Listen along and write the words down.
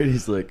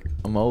He's like,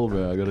 I'm old,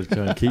 bro. I got to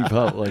try and keep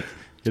up. Like,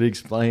 got to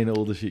explain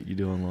all the shit you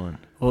do online.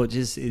 Or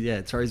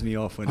it throws me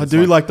off when I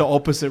do like the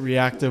opposite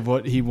react of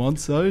what he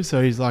wants though.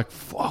 So he's like,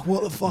 "Fuck,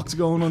 what the fuck's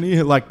going on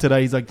here?" Like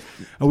today, he's like,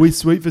 "Are we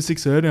sweet for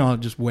 6:30?" And I'll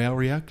just wow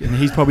react, and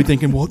he's probably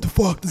thinking, "What the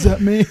fuck does that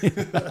mean?"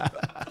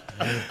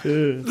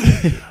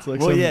 It's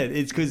like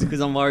it's because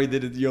I'm worried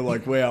that you're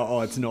like, wow,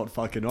 it's not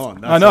fucking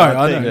on. I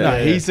know. Yeah.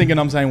 No, he's thinking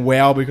I'm saying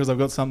wow because I've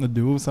got something to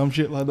do with some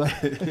shit like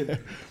that.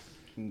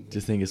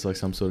 Just think it's like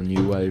some sort of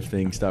new wave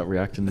thing. Start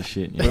reacting to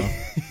shit, you know?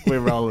 We're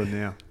rolling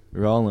now.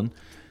 Rolling.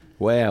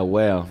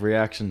 Wow.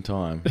 Reaction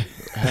time.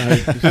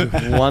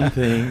 One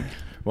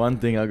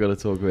thing I got to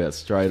talk about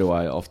straight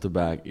away off the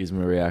back is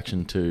my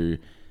reaction to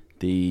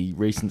the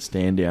recent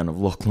stand down of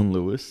Lachlan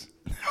Lewis,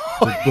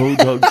 the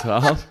Bulldogs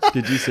half.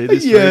 Did you see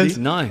this? Yes.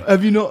 Freddie? No.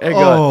 Have you not? Hey,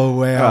 Oh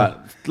wow. All right,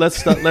 let's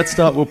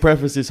start. We'll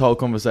preface this whole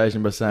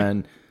conversation by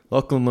saying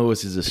Lachlan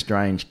Lewis is a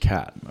strange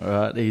cat. All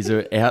right, he's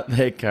an out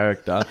there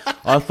character.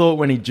 I thought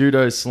when he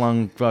judo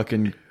slung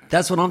fucking.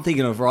 That's what I'm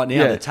thinking of right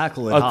now. The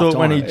tackle at I thought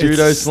when he halftime.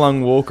 judo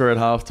slung Walker at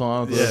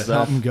halftime. There's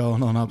something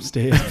going on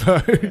upstairs, bro.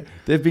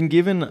 They've been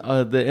given the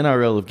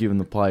NRL have given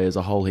the players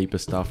a whole heap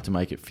of stuff to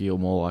make it feel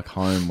more like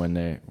home when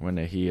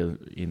they're here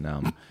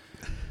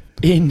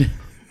in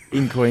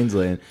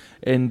Queensland,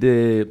 and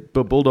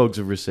but Bulldogs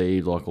have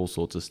received like all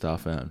sorts of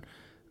stuff, and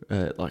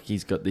like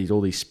he's got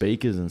all these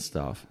speakers and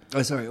stuff.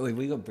 Oh, sorry,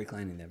 we got Brick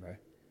Lane in there, bro.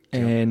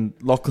 And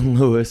Lachlan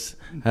Lewis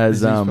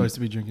has Is he supposed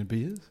to be drinking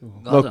beers? Or?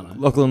 I don't know.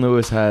 Lachlan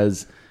Lewis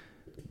has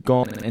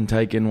gone and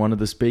taken one of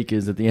the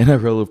speakers that the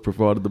NRL have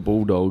provided the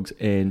Bulldogs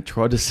and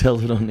tried to sell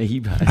it on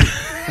eBay.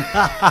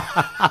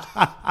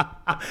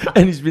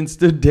 And he's been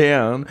stood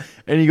down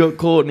and he got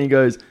caught and he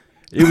goes,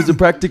 "It was a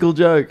practical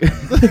joke."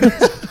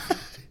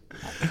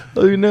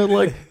 You know,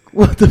 like,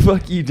 what the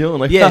fuck are you doing?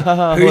 Like,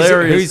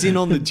 hilarious. Who's in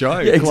on the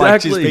joke? Yeah, Like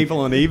exactly. just people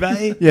on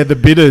eBay? Yeah, the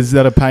bidders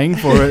that are paying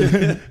for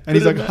it. And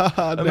he's like,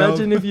 haha.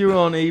 Imagine if you were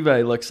on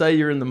eBay, like say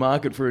you're in the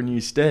market for a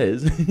new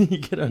stairs, you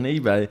get on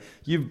eBay,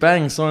 you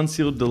bang, signed,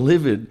 sealed,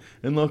 delivered,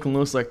 and Lachlan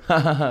Lewis like,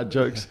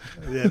 jokes.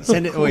 Yeah,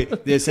 send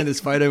us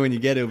a photo when you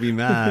get it. It'll be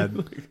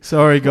mad.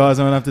 Sorry, guys,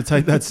 I'm going to have to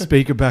take that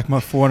speaker back. My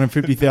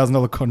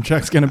 $450,000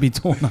 contract's going to be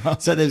torn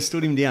up. So they've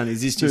stood him down.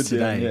 Is this just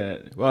today? Yeah.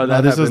 Well, No,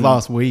 that this was happened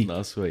last week.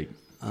 Last week.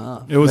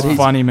 It was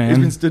funny, He's man.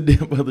 been stood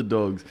down by the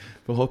Dogs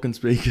for hawking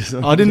speakers.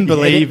 I didn't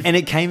believe... And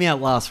it came out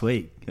last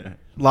week. Yeah.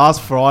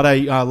 Last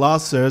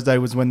Thursday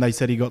was when they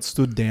said he got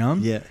stood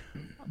down. Yeah.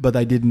 But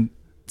they didn't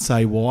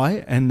say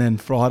why. And then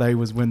Friday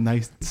was when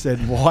they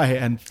said why.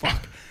 And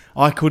fuck,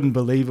 I couldn't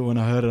believe it when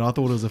I heard it. I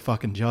thought it was a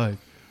fucking joke.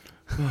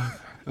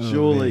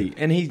 Surely.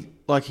 And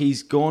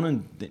he's gone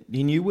and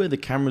he knew where the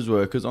cameras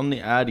were because on the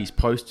ad he's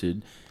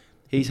posted,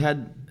 he's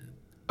had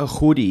a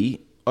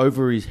hoodie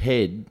over his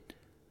head,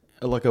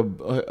 like a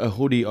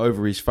hoodie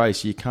over his face,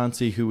 so you can't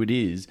see who it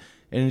is.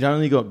 And it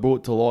only got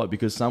brought to light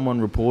because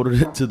someone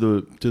reported it to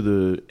the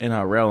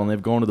NRL, and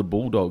they've gone to the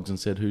Bulldogs and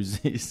said, "Who's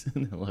this?"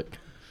 And they're like,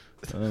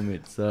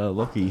 "It's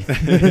Lockie."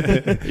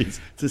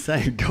 It's the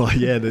same guy,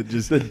 yeah, that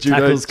just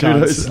Tackles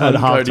cunts at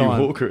Cody halftime.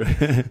 Walker.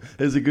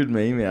 There's a good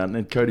meme out,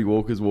 and Cody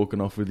Walker's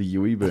walking off with a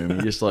Yui boom.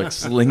 He just like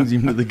slings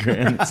him to the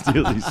ground and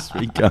steals his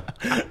speaker.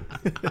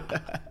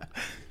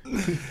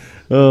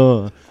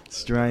 Oh,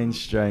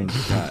 strange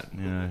cat.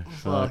 You know,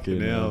 fucking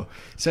hell.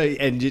 So,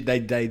 and they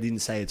didn't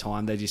say a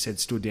time. They just said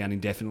stood down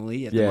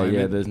indefinitely at the moment.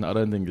 Yeah. I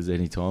don't think there's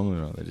any time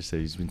limit. They just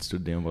said he's been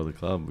stood down by the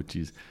club, which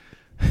is.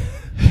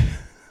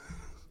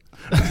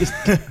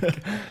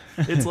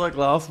 It's like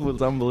laughable.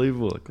 It's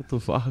unbelievable. Like, what the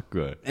fuck,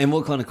 bro? And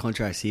what kind of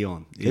contract's he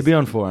on? He'd be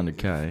on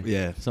 400k.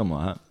 Yeah. Something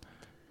like that.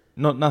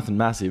 Nothing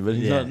massive, but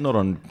he's not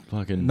on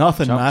fucking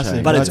Nothing chump massive.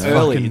 change. But it's That's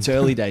early. fucking- It's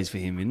early days for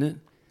him, isn't it?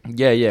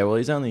 Yeah. Well,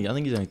 I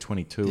think he's only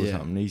 22 or Yeah.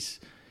 something.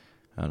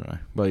 I don't know.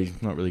 Well,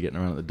 he's not really getting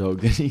around at the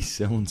dog. Then he's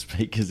selling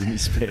speakers in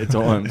his spare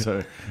time.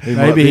 So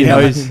Maybe he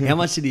knows. How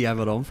much did he have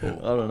it on for?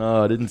 I don't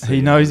know. I didn't see.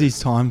 He knows his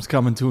time's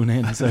coming to an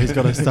end, so he's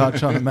got to start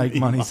trying to make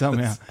money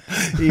somehow.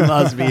 He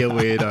must be a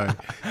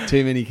weirdo.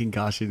 Too many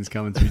concussions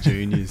coming through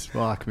juniors.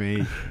 Fuck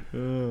me.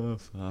 Oh,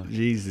 fuck.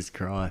 Jesus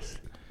Christ.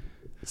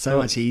 So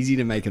much easier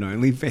to make an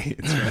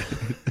OnlyFans,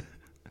 right?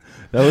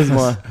 That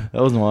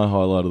was my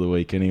highlight of the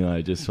week.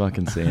 Anyway, just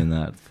fucking seeing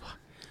that.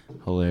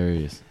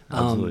 Hilarious.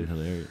 Absolutely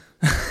hilarious.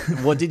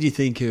 What did you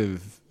think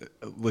of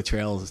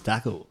Latrell's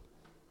tackle?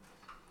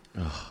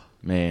 Oh,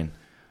 man.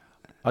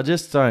 I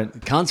just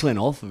don't. Cunts went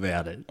off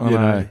about it. I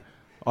know.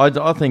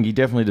 I think he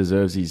definitely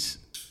deserves his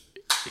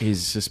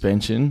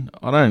suspension.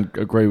 I don't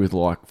agree with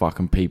like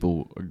fucking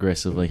people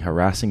aggressively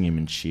harassing him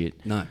and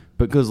shit. No.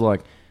 Because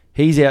like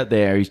he's out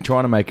there, he's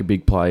trying to make a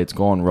big play, it's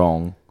gone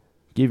wrong.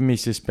 Give him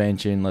his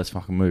suspension, let's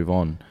fucking move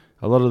on.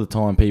 A lot of the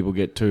time people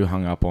get too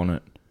hung up on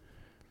it.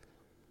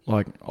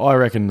 Like I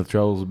reckon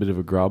Latrell's a bit of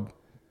a grub.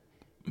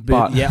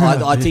 But Yeah,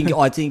 I think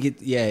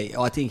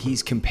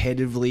he's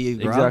competitively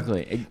a grub.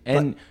 exactly,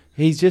 and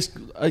he's just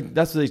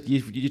that's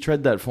you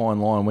tread that fine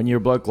line when you're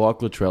a bloke like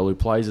Latrell who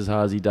plays as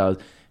hard as he does,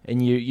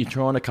 and you're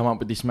trying to come up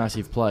with this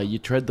massive play. You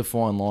tread the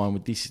fine line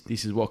with this.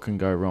 This is what can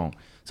go wrong.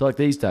 So like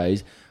these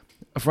days,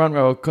 a front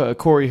row,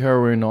 Corey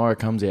Harawira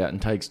comes out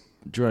and takes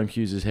Jerome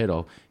Hughes' head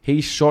off.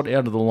 He's shot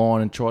out of the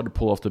line and tried to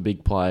pull off the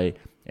big play,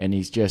 and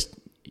he's just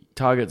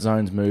target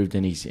zones moved,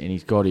 and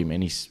he's got him,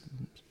 and he's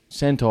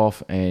sent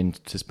off and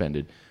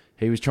suspended.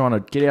 He was trying to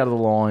get out of the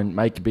line,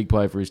 make a big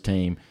play for his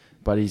team,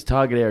 but his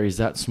target area is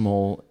that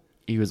small.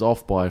 He was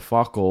off by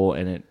fuck all,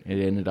 and it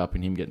ended up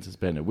in him getting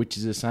suspended, which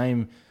is the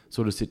same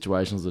sort of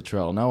situation as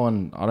Latrell.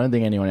 I don't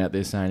think anyone out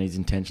there saying he's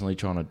intentionally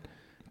trying to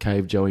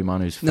cave Joey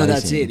Manu's face. No,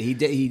 that's in.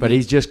 it. But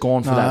he's just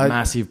gone for that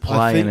massive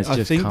play, and it's just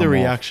I think come the off.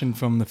 reaction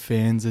from the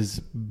fans is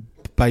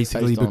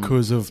basically Based on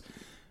because of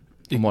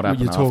what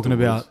happened you're talking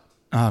afterwards.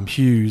 about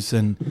Hughes,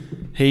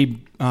 and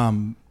he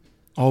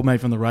old mate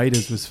from the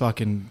Raiders was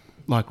fucking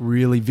like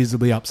really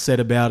visibly upset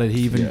about it.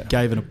 He even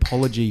gave an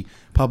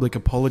public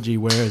apology,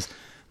 whereas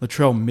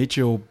Latrell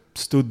Mitchell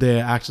stood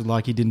there, acted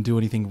like he didn't do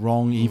anything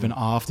wrong, even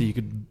after you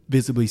could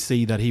visibly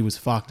see that he was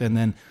fucked, and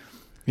then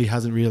he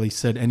hasn't really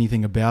said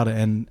anything about it,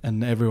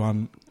 and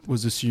everyone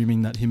was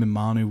assuming that him and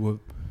Manu were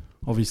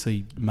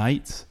obviously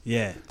mates.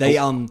 Yeah, they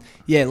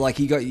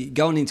like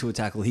going into a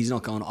tackle. He's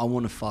not going, I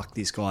want to fuck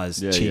this guy's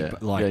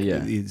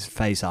his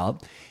face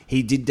up.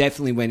 He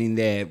definitely went in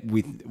there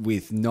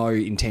with no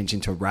intention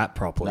to rap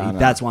properly. No.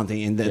 That's one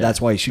thing, and that's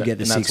why he should get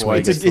the 6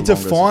 weeks. It's a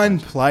fine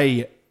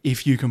play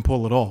if you can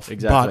pull it off.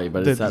 Exactly,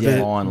 but it's that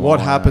fine what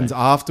line, happens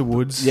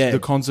afterwards, the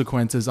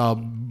consequences are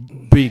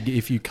big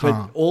if you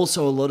can't. But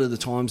also, a lot of the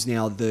times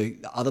now, the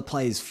other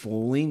players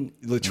falling.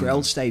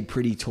 Latrell stayed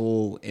pretty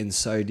tall, and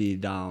so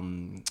did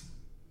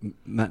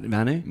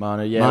Manu,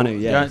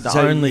 yeah. The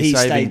so only he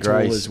saving stayed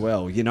grace tall as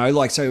well. You know,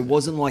 like, so it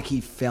wasn't like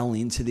he fell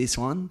into this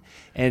one,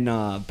 and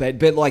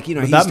but like, you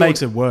know, But that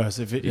makes it worse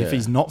if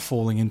he's not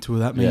falling into it.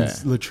 That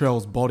means Yeah.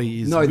 Latrell's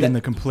body is in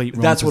the complete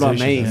wrong That's what I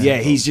position. mean. Yeah,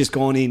 he's just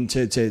gone in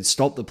to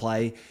stop the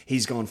play.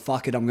 He's gone,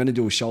 fuck it, I'm going to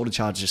do a shoulder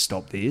charge to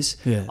stop this.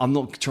 Yeah. I'm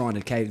not trying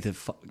to cave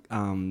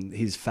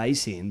his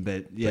face in,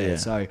 but yeah. yeah.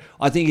 So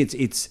I think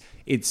it's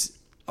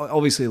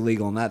obviously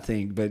illegal on that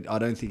thing, but I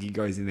don't think he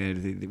goes in there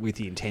with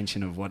the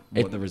intention of what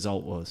the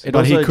result was.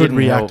 But he also could didn't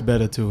react help.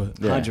 better to it.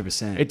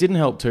 100%. It didn't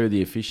help too,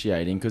 the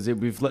officiating, because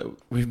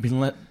we've been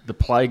let the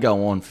play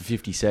go on for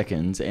 50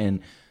 seconds,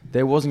 and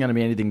there wasn't going to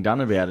be anything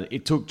done about it.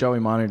 It took Joey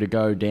Manu to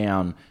go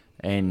down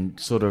and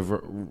sort of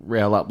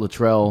rail up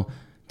Latrell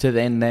to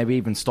then they've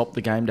even stopped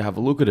the game to have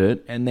a look at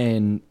it, and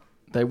then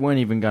they weren't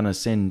even going to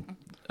send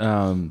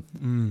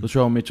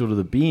Latrell Mitchell to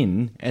the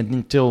bin, and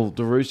until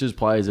the Roosters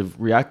players have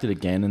reacted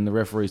again, and the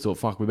referees thought,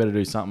 "Fuck, we better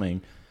do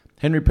something."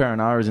 Henry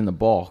Perenara's in the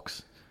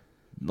box,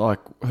 like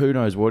who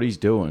knows what he's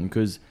doing?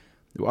 Because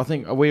I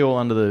think, are we all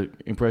under the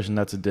impression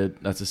that's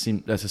a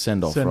send off,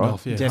 right?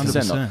 Send-off, yeah, It's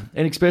a send-off. 100%.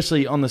 And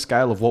especially on the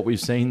scale of what we've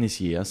seen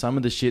this year, some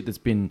of the shit that's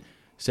been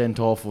sent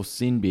off or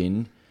sin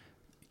bin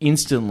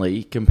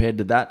instantly compared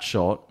to that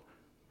shot,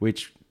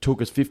 which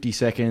took us 50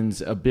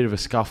 seconds, a bit of a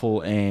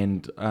scuffle,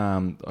 and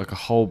like a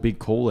whole big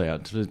call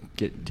out to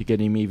get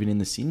him even in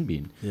the sin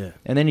bin. Yeah.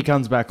 And then he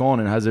comes back on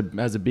and has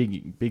a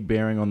big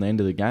bearing on the end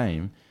of the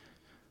game.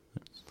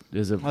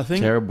 There's I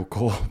think terrible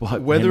call. By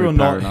whether Henry or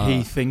not Perenara.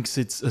 he thinks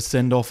it's a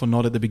send off or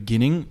not at the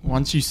beginning,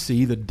 once you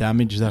see the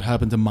damage that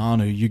happened to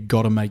Manu, you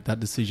got to make that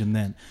decision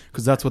then,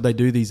 because that's what they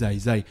do these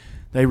days.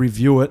 They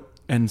review it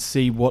and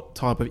see what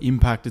type of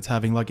impact it's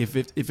having. Like if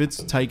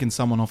it's taken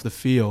someone off the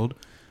field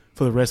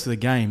for the rest of the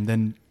game,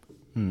 then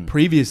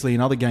previously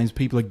in other games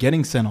people are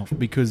getting sent off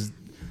because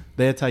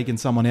they're taking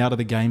someone out of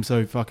the game,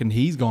 so fucking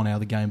he's gone out of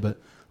the game. But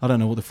I don't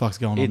know what the fuck's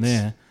going on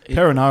there.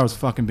 Perenara's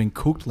fucking been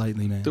cooked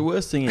lately, man. The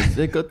worst thing is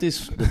they got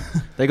this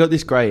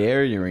grey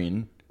area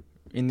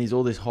in these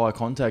all this high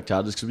contact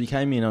charges, because we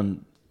came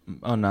in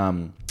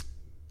on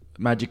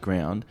Magic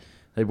Round.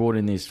 They brought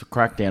in this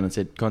crackdown and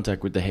said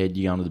contact with the head,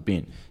 you go into the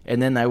bin, and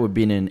then they were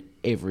binning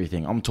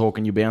everything. I'm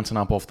talking, you're bouncing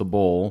up off the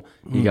ball,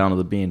 you go into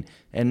the bin,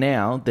 and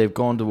now they've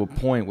gone to a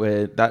point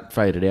where that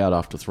faded out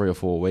after 3 or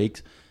 4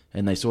 weeks,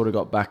 and they sort of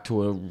got back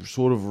to a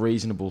sort of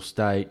reasonable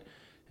state.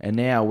 And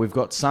now we've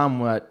got some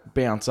that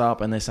bounce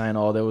up and they're saying,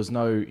 oh, there was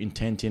no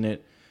intent in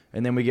it.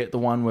 And then we get the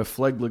one where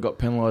Flegler got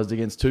penalised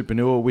against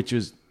Tupanua, which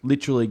was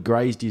literally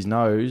grazed his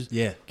nose.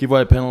 Yeah. Give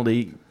away a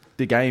penalty,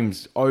 the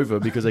game's over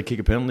because they kick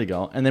a penalty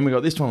goal. And then we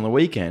got this one on the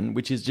weekend,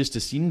 which is just a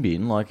sin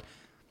bin. Like,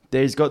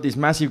 there's got this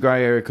massive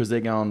grey area because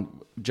they're going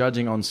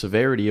judging on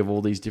severity of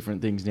all these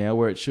different things now,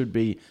 where it should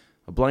be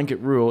a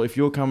blanket rule. If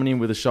you're coming in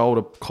with a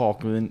shoulder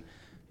cock with an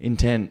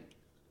intent,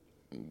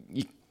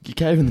 you're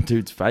caving the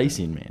dude's face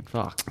in, man.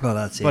 Fuck. Well,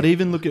 that's it. But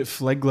even look at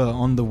Flegler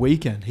on the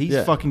weekend. He's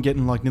Yeah. fucking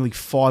getting like nearly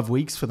 5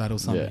 weeks for that or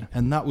something. Yeah.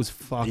 And that was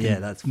fucking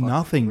that's fucking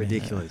nothing. Man.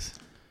 ridiculous.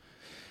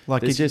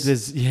 Like, There's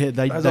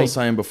they As I was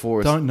saying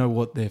before, don't know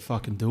what they're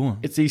fucking doing.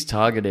 it's these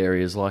target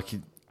areas. Like,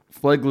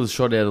 Flegler's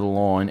shot out of the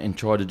line and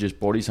tried to just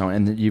body someone,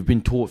 and you've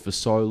been taught for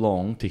so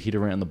long to hit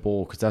around the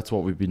ball because that's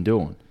what we've been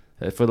doing.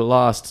 For the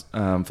last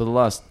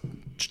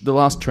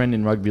trend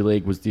in rugby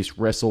league was this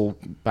wrestle,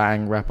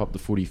 bang, wrap up the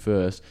footy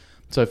first.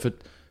 So for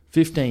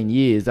 15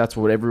 years, that's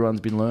what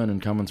everyone's been learning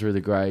coming through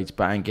the grades.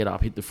 Bang, get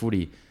up, hit the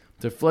footy.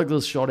 So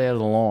Flegler's shot out of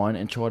the line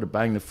and tried to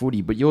bang the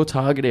footy, but your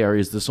target area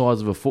is the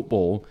size of a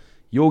football.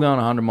 you're going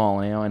 100 mile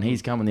an hour and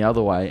he's coming the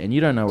other way and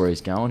you don't know where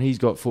he's going. He's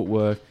got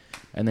footwork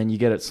and then you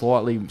get it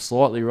slightly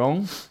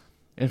wrong.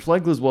 And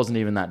Flegler's wasn't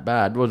even that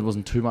bad. It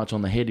wasn't too much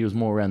on the head. He was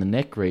more around the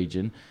neck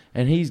region.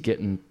 And he's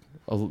getting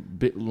a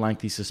bit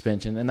lengthy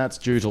suspension. And that's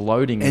due to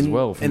loading as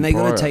well. And they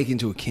got to take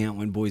into account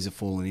when boys are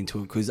falling into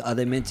it. Because are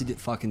they meant to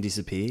fucking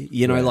disappear?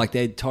 You know, like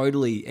they're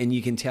totally... And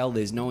you can tell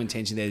there's no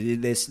intention there.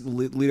 They're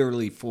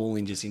literally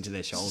falling just into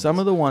their shoulders. Some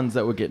of the ones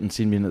that were getting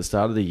sin bin at the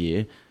start of the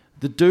year,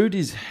 the dude,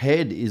 his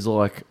head is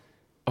like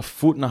a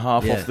foot and a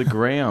half off the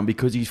ground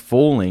because he's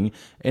falling.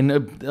 And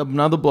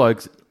another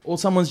bloke's... Or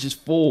someone's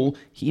just fall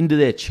into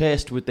their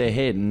chest with their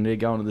head and they're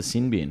going to the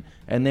sin bin.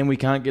 And then we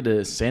can't get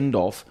a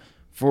send-off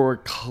for a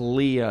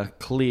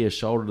clear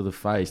shoulder to the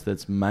face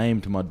that's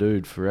maimed my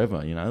dude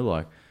forever, you know?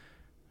 Like,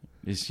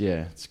 it's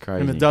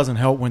crazy. And it doesn't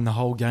help when the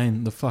whole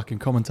game, the fucking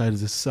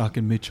commentators are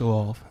sucking Mitchell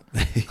off.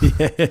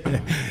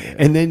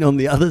 And then on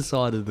the other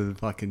side of the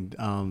fucking...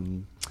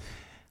 on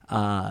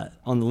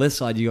the left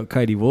side, you got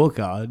Cody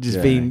Walker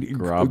just being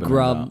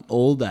grubbed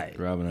all day,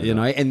 you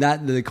know, and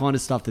that the kind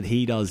of stuff that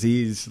he does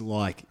is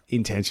like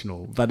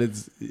intentional. But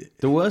it's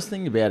the worst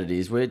thing about it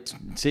is we're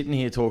sitting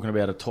here talking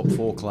about a top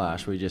 4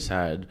 clash we just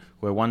had,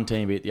 where one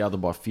team beat the other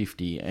by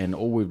 50, and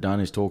all we've done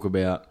is talk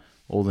about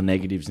all the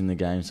negatives in the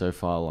game so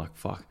far. Like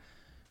fuck,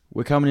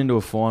 we're coming into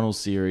a final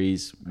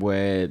series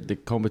where the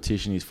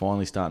competition is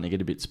finally starting to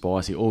get a bit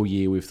spicy. All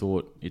year we've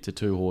thought it's a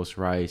 2-horse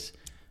race.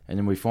 And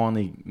then we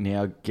finally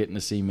now getting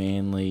to see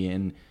Manly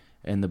and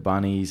the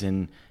Bunnies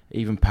and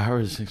even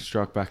Para's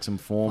struck back some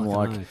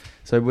form.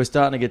 So we're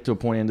starting to get to a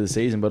point end of the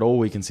season, but all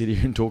we can sit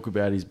here and talk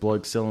about is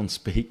blokes selling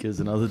speakers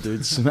and other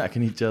dudes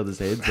smacking each other's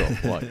heads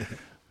off.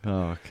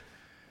 Like,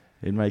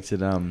 it makes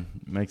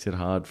it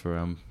hard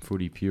for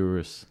footy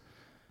purists.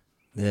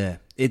 Yeah,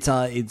 it's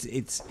hard.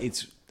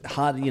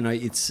 You know,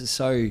 it's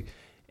so.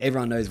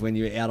 Everyone knows when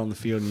you're out on the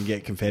field and you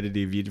get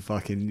competitive,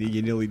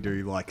 you nearly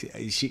do, like,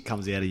 shit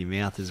comes out of your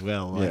mouth as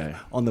well. Like,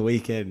 on the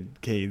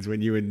weekend, Keens,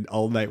 when you and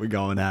old mate were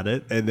going at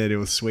it, and then it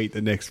was sweet the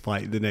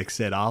next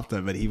set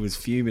after, but he was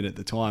fuming at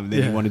the time, and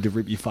then he wanted to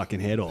rip your fucking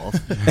head off.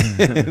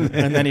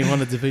 And then he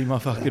wanted to be my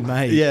fucking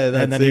mate. Yeah,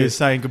 and then he was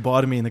saying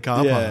goodbye to me in the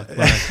car park.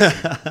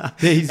 Like,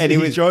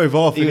 he drove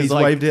off and he's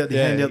like, waved out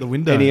the hand out the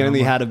window. And he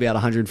only had about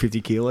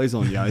 150 kilos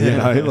on you, you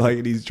know? Like,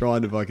 and he's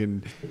trying to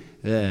fucking...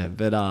 Yeah,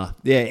 but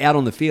out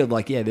on the field,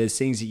 like, there's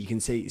things that you can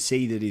see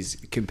that is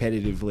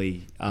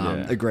competitively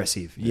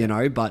aggressive, you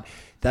know. But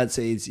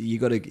you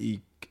got to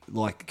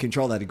like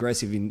control that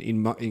aggressive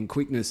in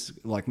quickness,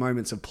 like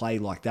moments of play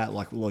like that,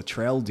 like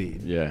Latrell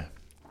did. Yeah.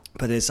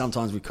 But there's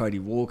sometimes with Cody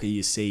Walker,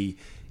 you see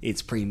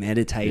it's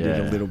premeditated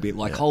a little bit.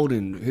 Like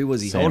Holden, who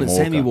was he?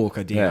 Sammy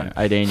Walker down.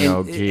 Yeah,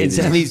 18-year-old kid. And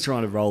Sammy's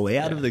trying to roll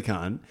out of the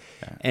cunt.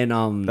 Yeah.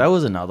 And that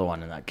was another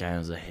one in that game.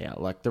 Was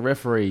like the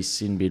referees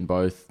sin bin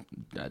both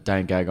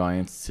Dane Gagai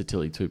and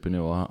Sitili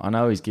Tupanua. I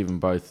know he's given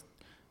both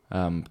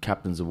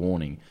captains a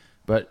warning,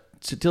 but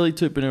Sitili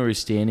Tupanua is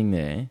standing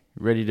there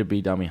ready to be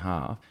dummy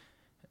half,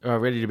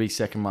 ready to be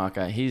second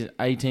marker. He's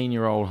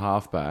 18-year-old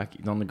halfback.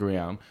 He's on the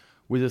ground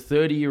with a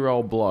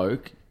 30-year-old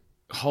bloke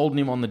holding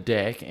him on the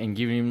deck and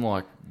giving him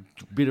like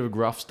a bit of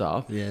gruff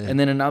stuff. Yeah. And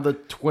then another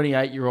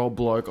 28-year-old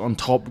bloke on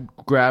top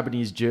grabbing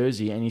his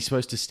jersey, and he's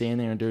supposed to stand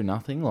there and do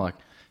nothing. Like,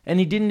 and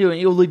he didn't do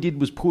it. All he did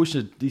was push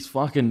this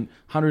fucking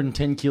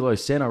 110-kilo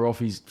centre off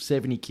his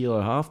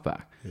 70-kilo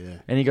halfback. Yeah.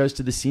 And he goes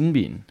to the sin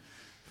bin.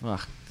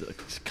 Fuck,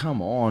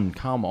 come on.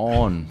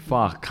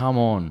 Fuck, come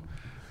on.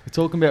 We're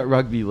talking about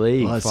rugby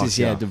league. Well,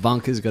 the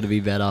bunker's got to be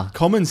better.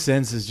 Common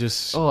sense is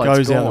just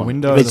goes out the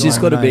window. It's just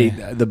got to be,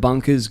 the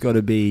bunker's got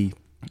to be...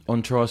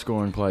 On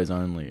try-scoring plays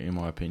only, in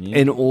my opinion.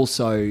 And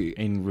also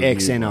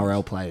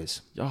ex-NRL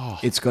players. Oh,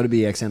 it's got to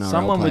be ex-NRL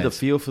someone players. with a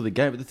feel for the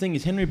game. But the thing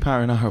is, Henry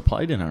Paranara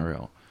played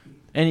NRL.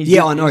 And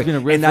I know. He's been a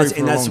referee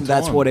and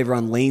that's what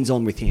everyone leans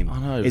on with him. I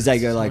know. Is they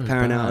go like,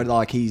 Paranara,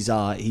 like he's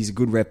a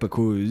good rep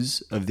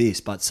because of this,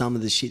 but some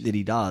of the shit that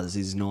he does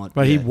is not...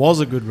 But he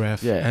was a good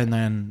ref, yeah. And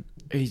then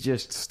he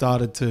just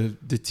started to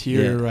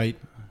deteriorate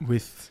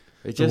with...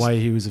 the way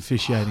he was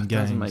officiating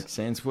games. Doesn't make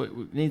sense. We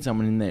need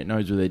someone in there that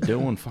knows what they're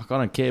doing. Fuck, I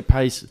don't care.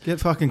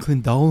 Get fucking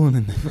Clint Dolan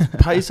in there.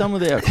 Pay some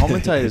of our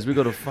commentators. We've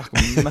got to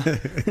fucking...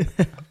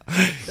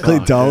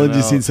 Clint Dolan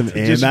just in some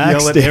Air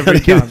Max.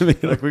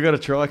 Like, we got to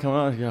try. Come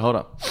on. Okay, hold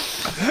up.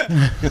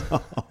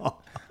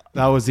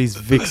 That was his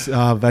Vicks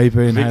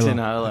vapor inhaler. Vicks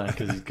inhaler,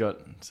 because he's got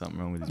something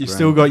wrong with his brain. You've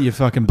still got your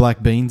fucking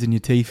black beans in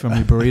your teeth from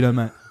your burrito,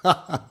 mate.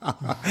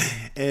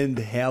 And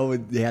how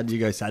did you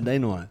go Saturday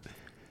night?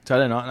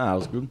 Saturday night? No, it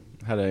was good.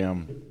 Had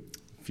a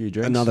few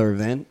drinks. Another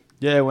event?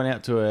 Yeah, went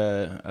out to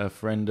a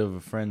friend of a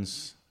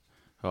friend's,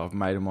 a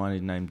mate of mine.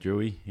 He's named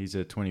Drewy. He's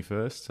a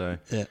 21st, so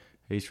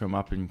he's from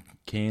up in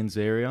Cairns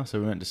area. So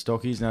we went to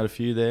Stockies and had a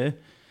few there.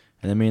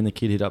 And then me and the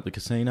kid hit up the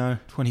casino.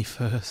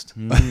 21st.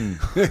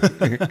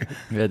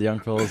 Yeah, the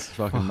young fellas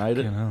fucking made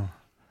it. Hell.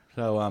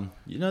 So,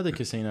 you know the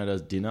casino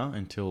does dinner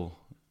until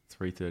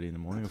 3:30 in the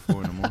morning or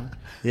 4 in the morning?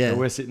 Yeah. So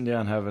we're sitting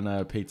down having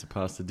a pizza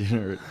pasta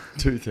dinner at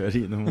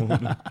 2:30 in the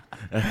morning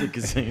at the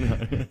casino.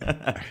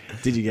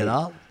 Did you get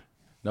up?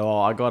 No,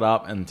 I got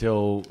up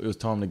until it was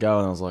time to go,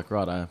 and I was like,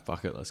 right,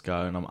 fuck it, let's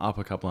go. And I'm up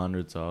a couple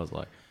hundred, so I was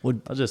like,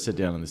 I'll just sit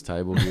down on this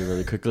table here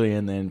really quickly,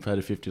 and then played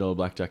a $50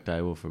 blackjack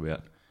table for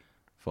about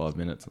 5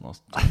 minutes and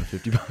lost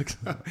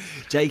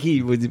 $250.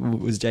 Jakey,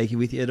 was Jakey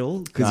with you at all?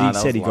 Because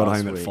he said he got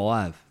home at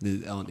 5.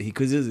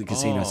 Because there's a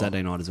casino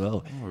Saturday night as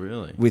well. Oh,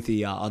 really? With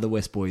the other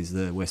West boys,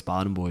 the West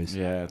Barton boys.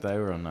 Yeah, they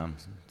were on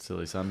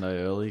Silly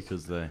Sunday early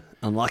because they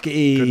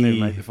unlucky couldn't even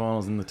make the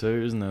finals in the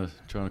twos, and they were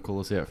trying to call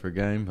us out for a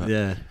game. But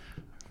yeah.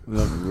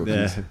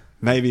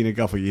 Maybe in a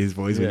couple of years,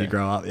 boys, when you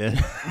grow up, maybe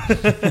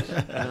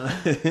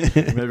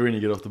when you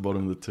get off the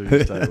bottom of the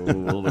twos table,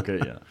 we'll look at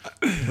you.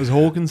 Was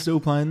Hawkins still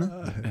playing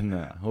there? And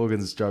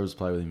Hawkins struggles to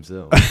play with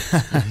himself.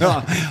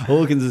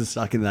 Hawkins is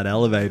stuck in that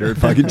elevator at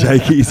fucking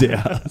Jakey's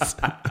house.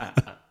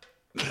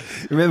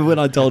 Remember when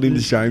I told him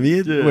to show me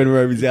it when we were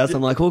over his house?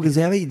 I'm like, Hawkins,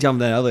 how about you jump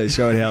that elevator,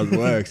 show it how it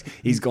works?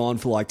 He's gone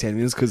for like 10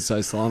 minutes because it's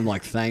so slow. I'm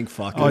like, thank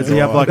fuck. Oh, does he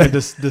have like a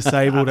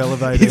disabled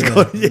elevator?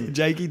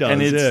 Jakey does.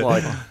 And it's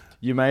like,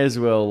 you may as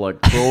well like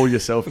crawl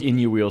yourself in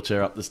your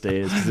wheelchair up the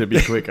stairs because it'd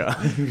be quicker.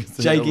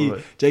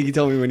 Jakey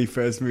told me when he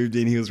first moved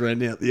in, he was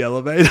renting out the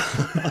elevator.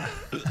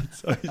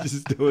 So he's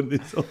just doing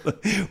this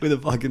with a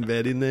fucking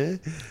bed in there.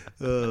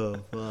 Oh,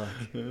 fuck.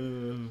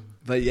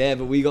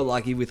 But we got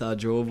lucky with our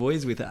draw,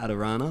 boys, with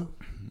Adirana.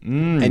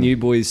 And you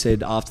boys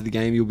said after the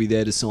game you'll be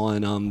there to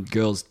sign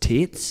girls'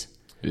 tits.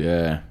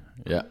 Yeah.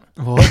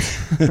 What?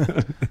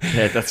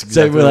 Yeah, that's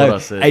exactly what I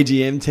said.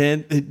 AGM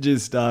tent,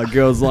 just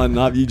girls lining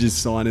up, you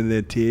just signing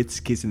their tits,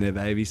 kissing their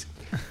babies.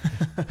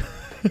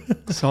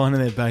 Signing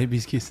their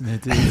babies, kissing their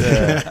tits.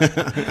 Yeah.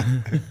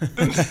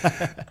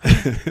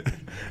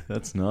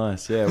 That's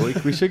nice. Yeah,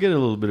 we should get a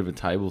little bit of a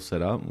table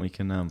set up. We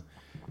can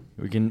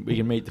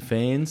meet the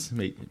fans,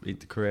 meet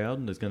the crowd,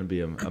 and there's going to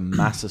be a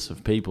masses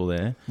of people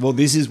there. Well,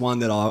 this is one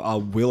that I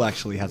will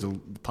actually have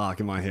to park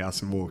in my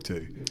house and walk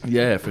to.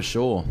 Yeah, for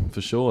sure.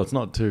 It's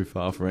not too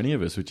far for any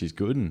of us, which is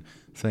good. And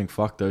saying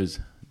fuck those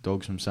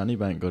dogs from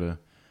Sunnybank got to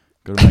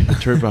make the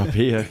trip up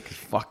here.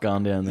 Fuck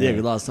going down there. Yeah,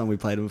 but last time we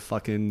played them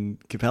fucking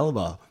Capella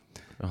Bar.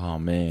 Oh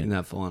man, in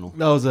that final.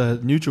 That was a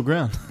neutral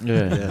ground.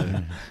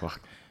 Yeah. Fuck.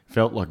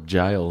 Felt like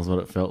jail is what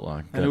it felt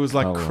like. And it was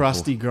like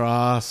crusty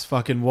grass,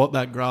 fucking what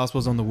that grass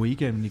was on the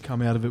weekend, and you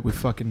come out of it with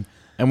fucking...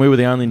 And we were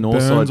the only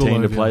Northside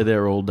team to play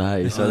there all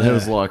day, so there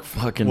was like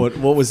fucking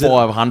what was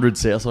 500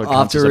 Southside.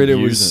 After it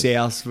was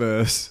South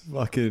versus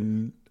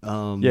fucking...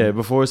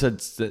 before it said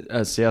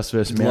South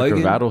versus Mount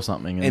Gravatt or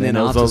something. And then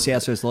after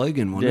South versus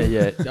Logan, wasn't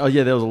it? Yeah. Oh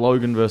yeah, there was a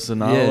Logan versus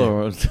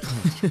Nala.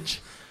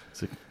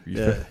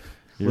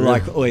 We're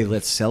like, oi,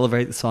 let's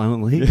celebrate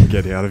silently.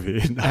 Get out of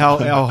here.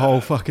 Our whole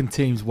fucking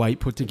team's weight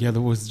put together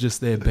was just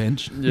their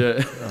bench.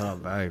 Yeah. Oh,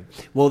 bro.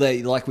 Well,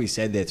 they like we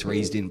said, their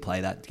threes didn't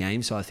play that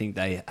game, so I think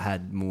they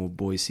had more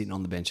boys sitting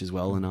on the bench as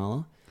well in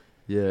Nala.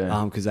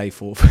 Yeah. Because they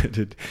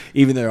forfeited.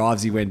 Even though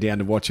Ivesy went down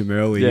to watch him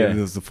early, and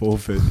there was the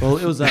forfeit. Well,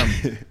 it was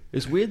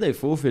it's weird they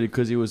forfeited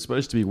because it was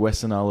supposed to be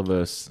Western Nala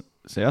versus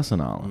South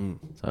Nala.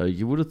 So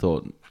you would have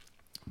thought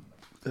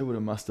they would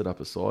have mustered up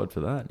a side for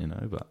that,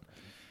 but...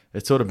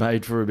 It sort of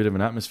made for a bit of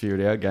an atmosphere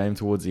at our game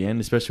towards the end,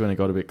 especially when it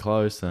got a bit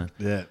close. I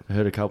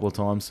heard a couple of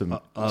times some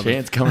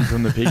chants coming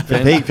from the pig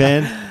pen. The pig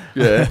pen.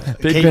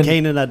 Yeah.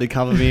 Keenan had to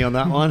cover me on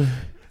that one.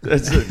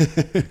 That's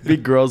it.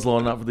 Big girls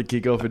lining up for the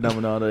kickoff at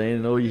number 19,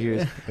 and all you hear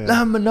is,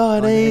 number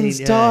 19's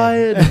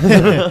tired.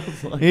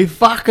 You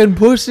fucking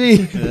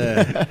pussy.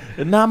 Yeah.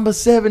 Number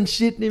 7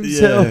 shitting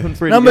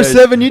himself. Yeah. Number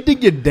 7, you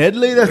think you're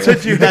deadly? That's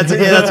what you that's what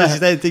she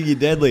said, think you're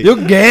deadly.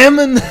 You're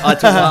gammon. I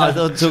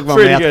took my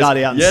mouth guard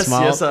out and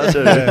smiled. Yes, I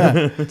do.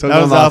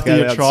 That was after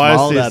your try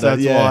assist,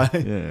 that's why.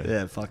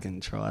 Yeah,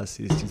 fucking try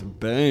assist. Just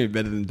boom,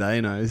 better than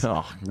Dano's.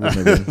 Oh,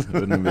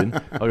 wouldn't have been.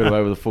 I got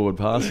away with a forward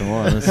pass on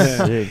mine. That's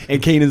sick.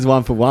 And Keenan's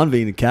 1 for 1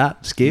 being a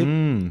cap. Skip.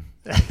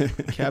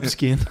 Cap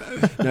skin.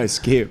 No,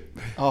 Skip.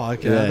 Oh,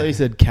 okay. I thought you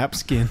said cap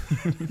skin.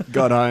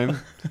 Got home,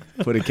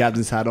 put a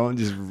captain's hat on,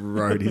 just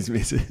rode his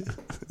missus.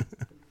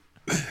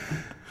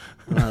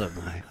 I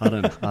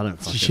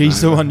don't.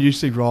 She's the one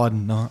usually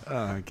riding, not.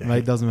 Oh, okay.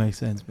 Mate, doesn't make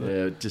sense. But.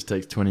 Yeah, it just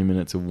takes 20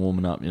 minutes of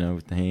warming up,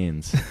 with the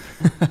hands.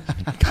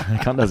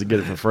 Cunt doesn't get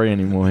it for free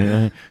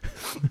anymore,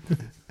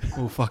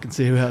 We'll fucking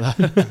see about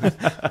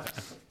that.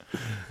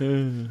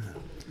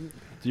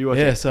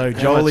 So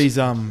Joelie's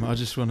I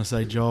just want to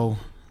say, Joel,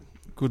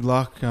 good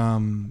luck.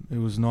 It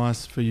was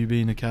nice for you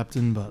being a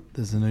captain, but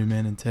there's a new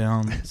man in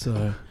town,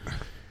 so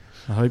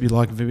I hope you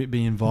like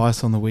being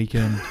vice on the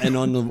weekend. And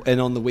on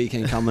the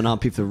weekend coming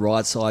up, if the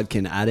right side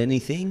can add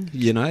anything,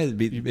 it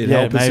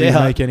help us maybe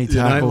out. Make any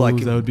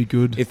tackles, that would be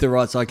good. If the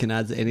right side can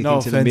add anything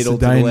no to the middle,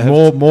 to the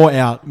left.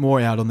 More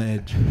out on the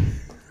edge.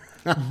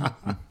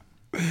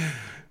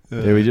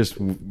 Yeah, we just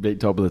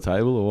beat top of the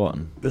table or what?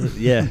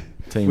 Yeah.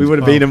 We would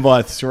have beat them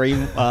by three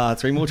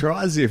more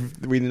tries if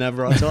we didn't have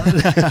a right side.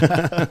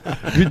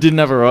 We didn't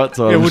have a right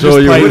side. Yeah, it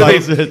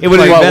would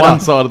have been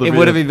one side of the It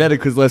would have been better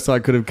because left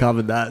side could have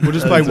covered that. We'll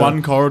just play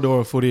one corridor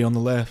of footy on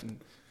the left.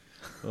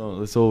 Well,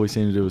 that's all we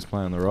seemed to do was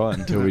play on the right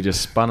until we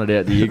just spun it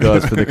out to you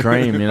guys for the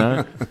cream, you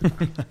know?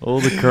 All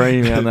the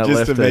cream on that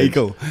just left a edge.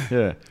 Meikle.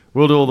 Yeah.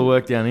 We'll do all the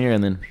work down here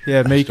and then...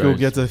 Yeah, Meikle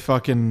gets a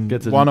fucking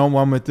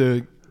one-on-one with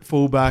the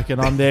fullback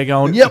and I'm there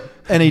going, yep.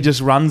 And he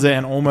just runs it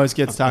and almost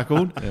gets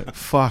tackled. Yeah.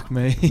 Fuck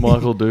me.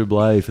 Michael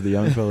Dublé for the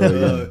young fella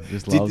again.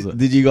 Just loves it.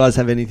 Did you guys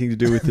have anything to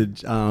do with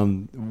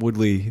the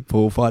Woodley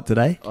Paul fight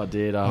today? I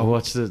did. I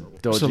watched the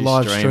dodgy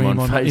live stream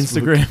on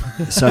Facebook.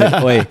 Instagram. So,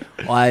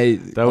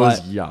 that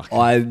was yuck.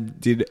 I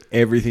did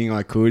everything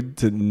I could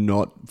to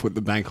not put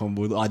the bank on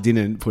Woodley. I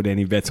didn't put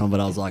any bets on, but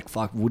I was like,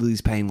 fuck,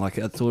 Woodley's paying I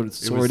saw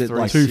it at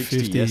like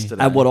 250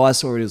 yesterday. At what I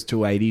saw it was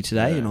 280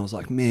 today, and I was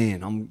like,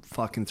 man, I'm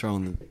fucking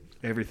throwing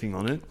everything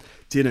on it.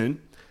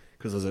 Didn't,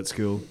 because I was at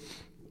school.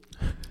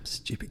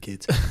 Stupid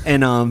kids.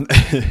 And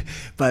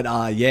but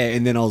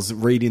and then I was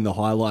reading the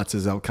highlights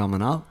as they were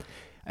coming up,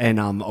 and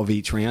of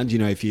each round. You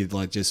know, if you're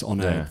like just on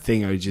a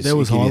thing or just there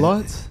was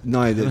highlights.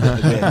 No, just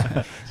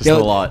the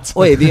lights.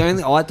 Oh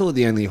yeah, I thought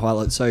the only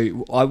highlight.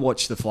 So I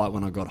watched the fight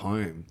when I got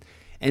home.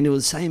 And it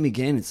was the same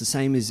again. It's the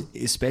same as,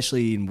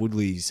 especially in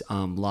Woodley's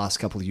last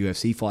couple of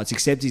UFC fights,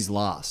 except his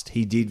last.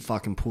 He did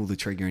fucking pull the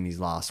trigger in his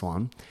last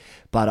one.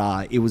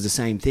 But it was the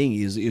same thing.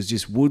 It was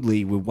just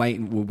Woodley. We're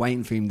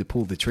waiting for him to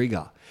pull the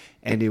trigger,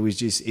 and it was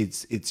just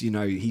it's you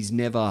know he's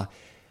never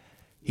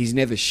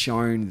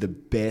shown the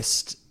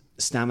best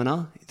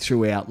stamina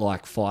throughout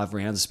like 5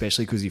 rounds,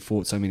 especially because he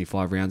fought so many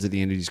 5 rounds at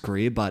the end of his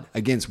career. But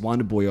against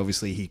Wonderboy,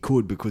 obviously he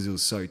could because it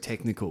was so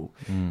technical.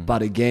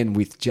 But again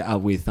with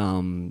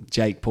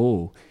Jake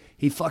Paul,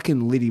 he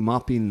fucking lit him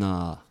up in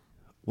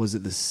was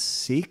it the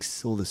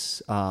 6th or the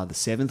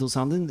 7th or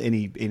something? And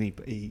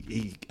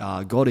he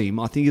got him.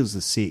 I think it was the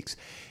 6th.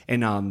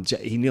 And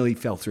he nearly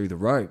fell through the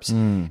ropes.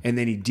 And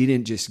then he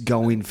didn't just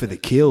go in for the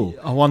kill.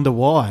 I wonder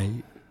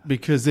why.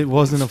 Because it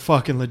wasn't a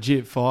fucking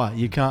legit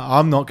fight.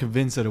 I'm not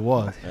convinced that it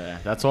was. Yeah,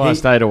 that's why I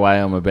stayed away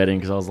on my betting,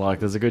 because I was like,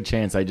 there's a good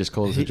chance they just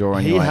call it a draw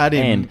anyway. He had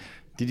him. And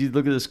did you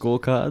look at the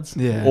scorecards?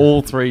 Yeah.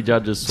 All 3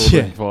 judges saw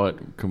the fight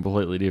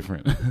completely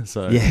different.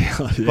 So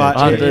but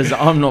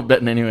I'm not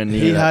betting anywhere near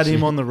He that had shit.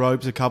 him on the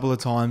ropes a couple of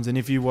times, and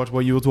if you watch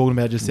what you were talking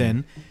about just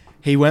then,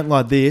 he went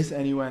like this,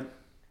 and he went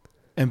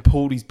and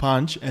pulled his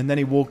punch, and then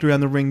he walked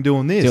around the ring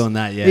doing this. Doing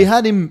that, yeah. He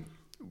had him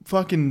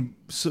fucking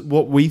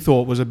what we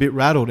thought was a bit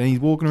rattled, and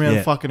he's walking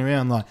around fucking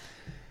around like...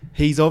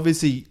 He's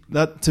obviously,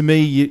 that to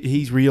me,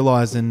 he's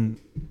realising,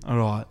 all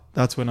right,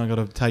 that's when I got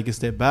to take a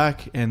step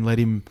back and let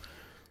him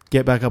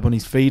get back up on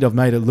his feet. I've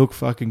made it look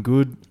fucking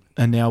good,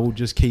 and now we'll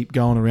just keep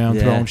going around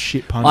throwing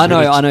shit punches. I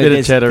know.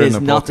 There's the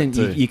nothing.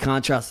 You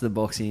can't trust the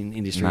boxing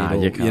industry at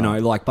all. You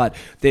know, but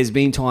there's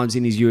been times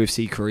in his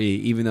UFC career,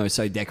 even though it's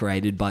so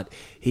decorated, but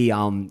he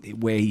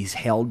where he's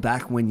held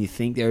back when you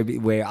think they're a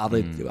bit, where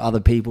other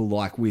people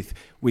like with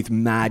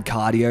mad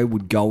cardio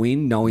would go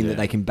in, knowing that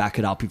they can back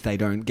it up if they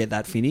don't get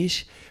that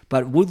finish.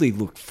 But Woodley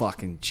looked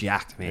fucking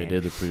jacked, man. He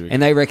did look pretty. And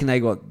they reckon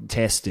they got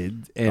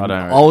tested, and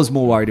I was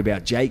more worried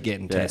about Jake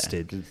getting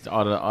tested.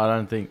 I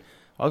don't think.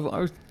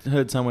 I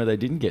heard somewhere they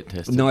didn't get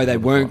tested. No, they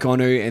weren't going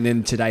to, and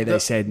then today they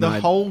said no.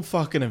 The whole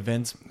fucking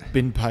event's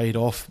been paid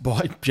off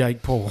by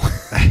Jake Paul.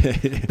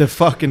 The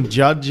fucking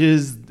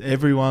judges,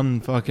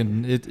 everyone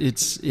fucking...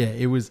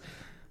 It was...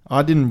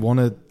 I didn't want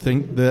to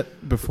think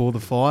that before the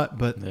fight,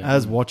 but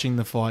as watching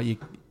the fight...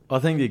 I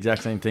think the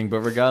exact same thing, but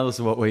regardless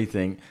of what we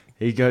think,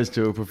 he goes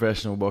to a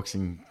professional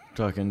boxing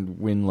fucking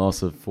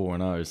win-loss of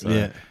 4-0,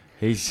 so...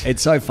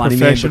 It's so funny,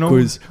 man,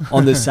 because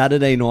on the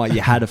Saturday night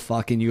you had a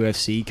fucking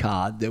UFC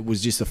card that was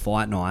just a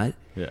fight night,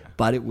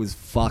 but it was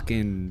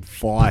fucking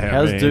fire.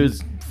 How's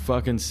dude's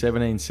fucking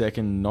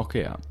 17-second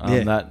knockout?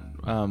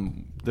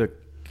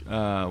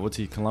 What's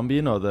he,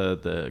 Colombian or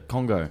the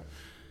Congo?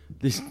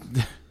 This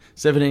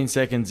 17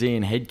 seconds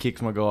in, head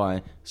kicks my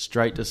guy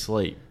straight to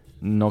sleep,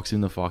 knocks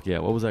him the fuck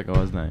out. What was that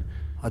guy's name?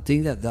 I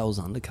think that was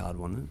undercard,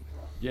 wasn't it?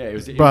 Yeah, it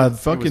was. But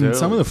fucking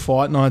some of the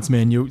fight nights,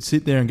 man, you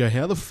sit there and go,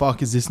 how the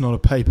fuck is this not a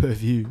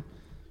pay-per-view?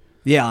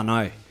 Yeah, I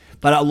know.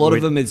 But a lot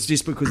of them, it's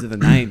just because of the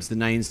names. The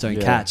names don't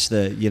catch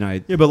the, you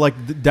know... Yeah, but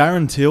like the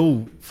Darren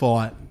Till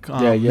fight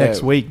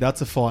next week,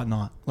 that's a fight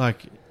night.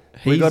 Like,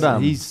 we got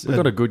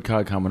a good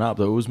card coming up,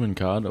 the Usman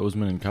card,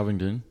 Usman and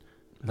Covington.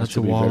 That's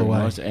a while away.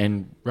 Nice.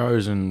 And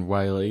Rose and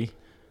Whaley,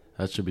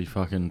 that should be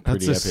fucking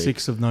pretty epic. That's the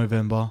 6th of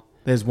November.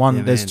 There's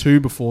one, there's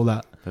 2 before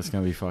that. That's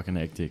going to be fucking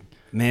hectic.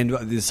 Man,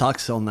 the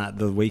sucks on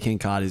the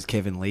weekend card is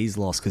Kevin Lee's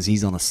loss because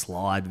he's on a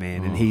slide,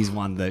 man, and he's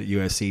one that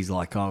UFC's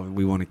like, oh,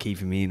 we want to keep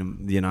him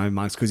in, you know,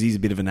 amongst, because he's a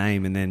bit of a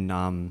name, and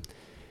then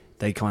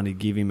they kind of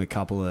give him a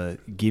couple of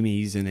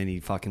gimmies, and then he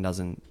fucking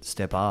doesn't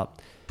step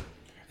up.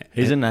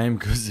 He's a name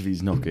because of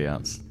his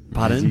knockouts.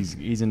 Pardon?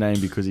 He's a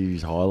name because of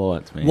his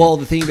highlights, man. Well,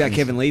 the thing about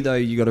Kevin Lee, though,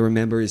 you got to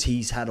remember is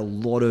he's had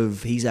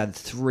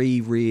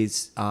 3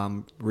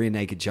 rear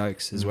naked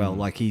chokes as well.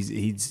 Like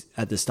he's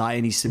at the start,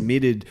 and he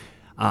submitted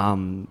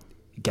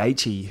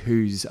Gaethje,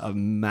 who's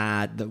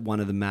one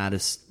of the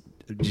maddest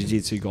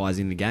jiu-jitsu guys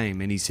in the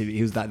game, and he said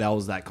that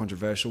was that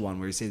controversial one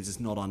where he says it's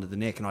not under the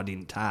neck and I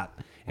didn't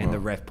tap, and the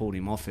ref pulled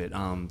him off it.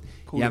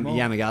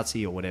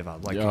 Yamagata or whatever,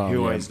 like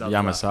who always does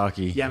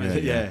Yamasaki.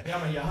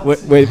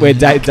 Where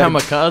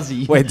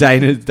Kamikaze. Where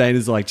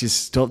Dana's like,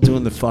 just stop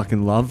doing the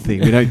fucking love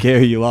thing. We don't care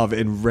who you love,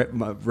 and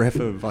ref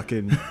a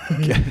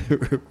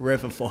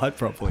fight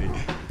properly.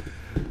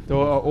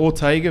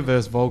 Ortega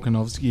versus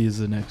Volkanovski is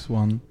the next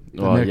one.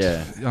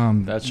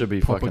 That should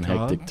be fucking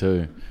hectic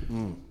too.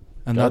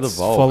 And that's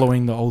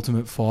following the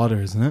Ultimate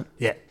Fighter, isn't it?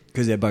 Yeah,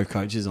 because they're both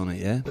coaches on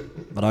it. Yeah,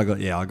 but I got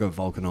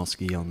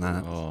Volkanovski on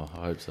that. Oh,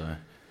 I hope so.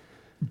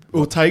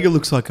 Ortega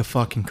looks like a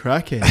fucking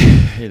crackhead.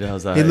 He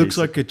does. He looks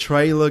like a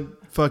trailer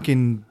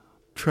fucking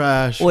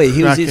trash he was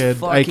this crackhead,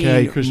 fucking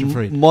aka Christian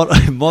Freed.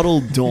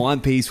 Model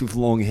dime piece with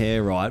long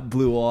hair, right?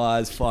 Blue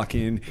eyes,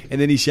 fucking, and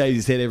then he shaves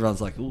his head.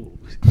 Everyone's like, ooh,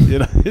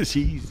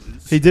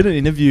 Jesus. He did an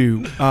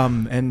interview,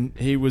 and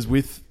he was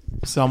with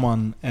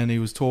someone, and he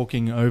was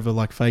talking over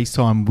like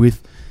FaceTime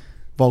with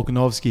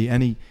Volkanovski,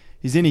 and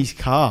he's in his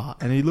car,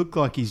 and he looked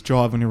like he's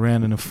driving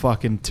around in a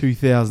fucking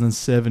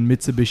 2007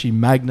 Mitsubishi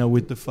Magna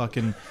with the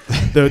fucking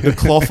the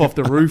cloth off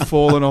the roof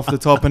falling off the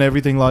top and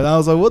everything like that. I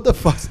was like, what the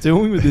fuck's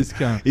doing with this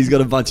guy? He's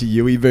got a bunch of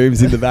Yui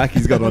booms in the back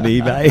he's got on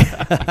eBay.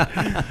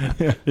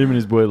 Him and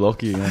his boy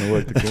Lockie are going to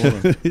work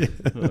the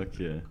corner. Fuck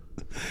yeah.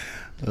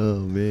 Oh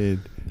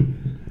man.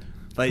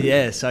 But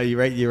yeah, so you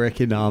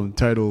reckon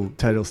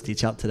total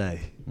stitch up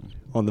today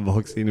on the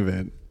boxing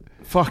event?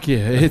 Fuck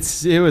yeah,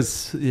 it's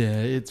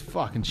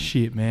fucking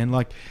shit, man.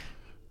 Like,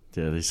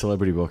 yeah, these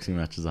celebrity boxing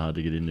matches are hard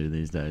to get into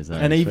these days.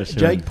 And even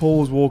Jake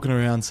Paul's walking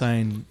around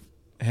saying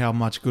how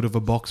much good of a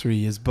boxer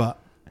he is, but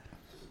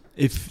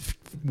if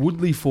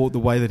Woodley fought the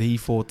way that he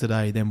fought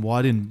today, then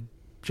why didn't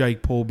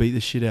Jake Paul beat the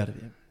shit out of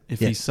him if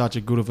he's such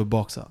a good of a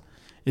boxer?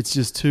 It's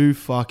just two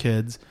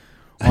fuckheads,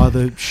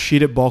 either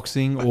shit at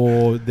boxing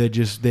or they're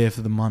just there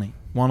for the money,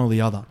 one or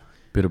the other.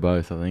 Bit of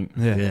both, I think.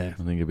 Yeah.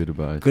 I think a bit of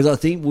both. Because I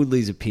think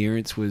Woodley's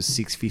appearance was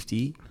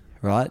 650,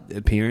 right?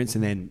 Appearance,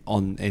 and then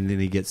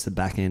he gets the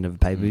back end of a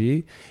pay per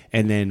view,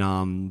 and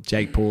then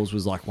Jake Paul's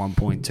was like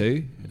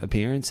 1.2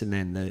 appearance, and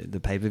then the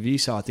pay per view.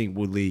 So I think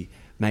Woodley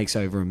makes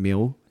over $1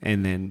 million,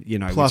 and then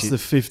plus the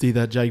 50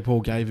 that Jake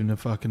Paul gave him to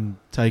fucking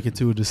take it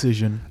to a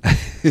decision.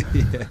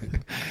 Yeah.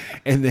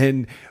 And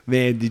then,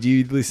 man, did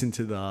you listen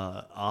to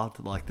the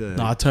after No,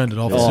 I turned it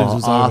off as soon as it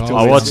was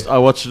over. I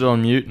watched it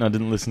on mute and I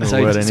didn't listen to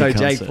a word. So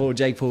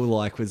Jake Paul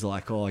was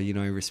like, oh,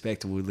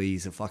 respect to Woodley,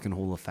 he's a fucking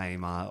Hall of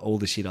Famer. All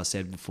the shit I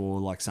said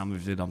before, like some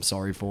of it I'm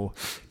sorry for.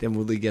 Then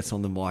Woodley gets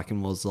on the mic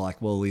and was like,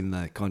 well, in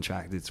the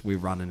contract, we're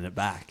running it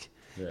back.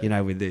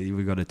 Yeah.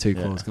 We've got a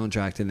 2-clause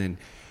contract, and then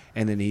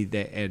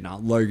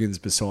Logan's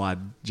beside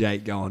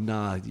Jake going,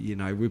 nah,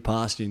 we're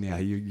past you now.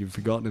 You've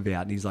forgotten about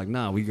it. And he's like,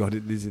 nah, we got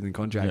it. This is in the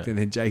contract. Yeah. And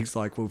then Jake's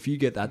like, well, if you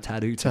get that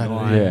tattoo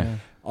tonight,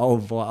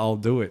 I'll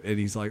do it. And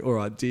he's like, all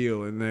right,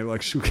 deal. And they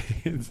like shook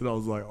hands, and I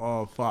was like,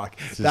 oh fuck.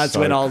 That's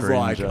when I was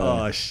like,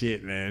 oh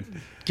shit,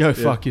 man. Go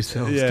fuck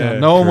yourselves. Yeah.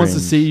 No one wants to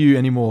see you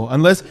anymore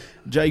unless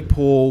Jake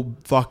Paul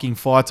fucking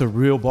fights a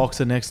real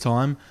boxer next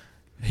time.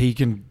 He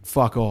can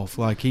fuck off.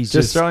 Like he's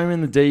just throw him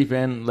in the deep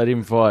end. Let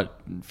him fight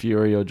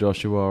Fury or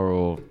Joshua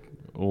or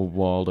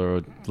Wilder,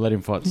 or let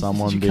him fight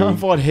someone. You can't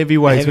fight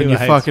heavyweights when you're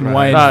fucking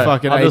weighing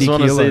fucking 80 kilos. I just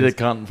want to see the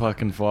cunt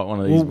fucking fight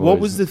one of these boys. What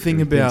was the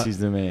thing about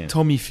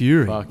Tommy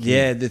Fury?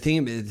 The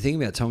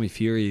thing about Tommy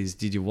Fury is,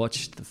 did you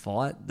watch the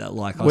fight? That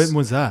when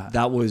was that?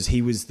 That was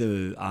he was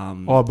the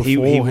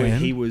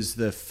beforehand. He was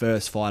the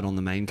first fight on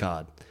the main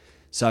card.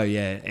 So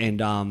yeah,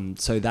 and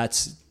so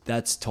that's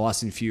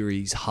Tyson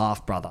Fury's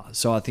half brother.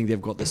 So I think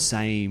they've got the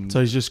same. So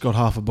he's just got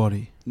half a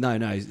body. No,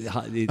 it's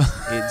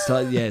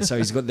yeah.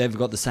 So they've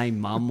got the same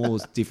mum or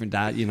different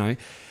dad,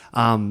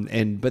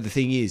 but the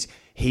thing is,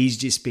 he's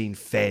just been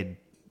fed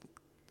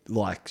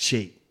like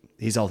sheep.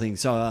 His whole thing.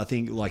 So I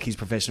think like his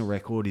professional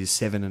record is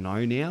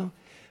 7-0 now.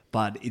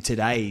 But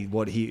today,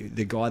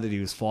 the guy that he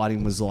was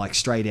fighting was like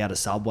straight out of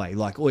Subway.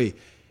 Like, oi,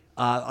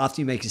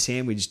 after you make a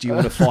sandwich, do you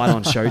want to fight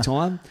on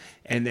Showtime?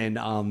 And then,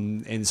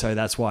 and so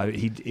that's why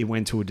it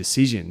went to a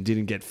decision.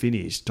 Didn't get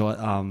finished.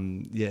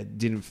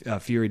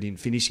 Fury didn't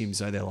finish him.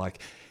 So they're like,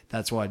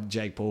 that's why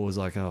Jake Paul was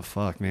like, oh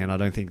fuck, man, I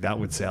don't think that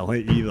would sell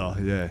either.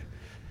 Yeah.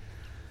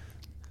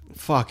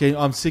 Fuck,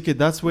 I'm sick of.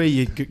 That's where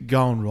you're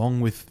going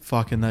wrong with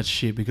fucking that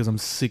shit, because I'm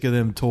sick of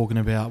them talking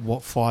about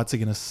what fights are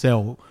going to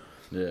sell.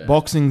 Yeah.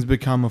 Boxing's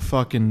become a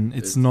fucking...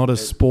 It's not a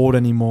sport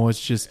anymore. It's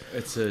just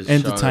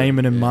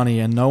entertainment and money,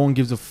 and no one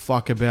gives a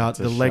fuck about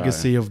the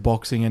legacy of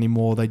boxing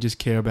anymore. They just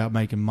care about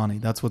making money.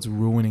 That's what's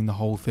ruining the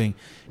whole thing.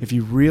 If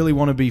you really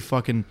want to be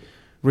fucking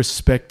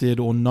respected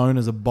or known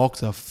as a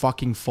boxer,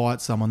 fucking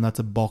fight someone that's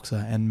a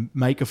boxer and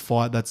make a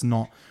fight that's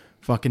not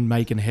fucking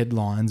making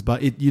headlines.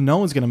 But no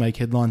one's going to make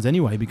headlines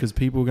anyway, because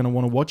people are going to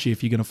want to watch you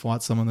if you're going to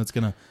fight someone that's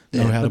going to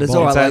know how to box. But it's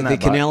all right. Like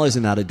the Canelos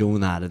and that are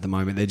doing that at the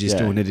moment. They're just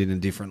doing it in a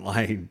different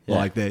lane. Yeah.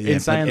 Like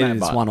it's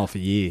one off a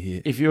year. Yeah.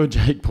 If you're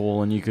Jake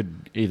Paul and you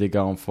could either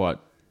go and fight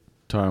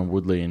Tyron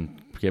Woodley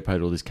and get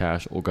paid all this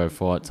cash, or go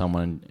fight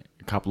someone in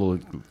a couple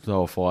of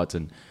lower fights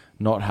and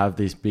not have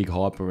this big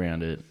hype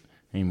around it,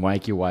 and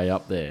wake your way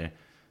up there,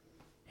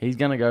 he's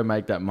going to go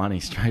make that money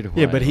straight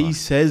away. Yeah, but he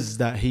says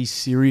that he's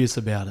serious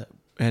about it.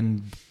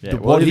 And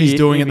what he's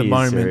doing at the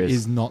moment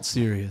is not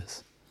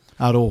serious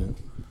at all.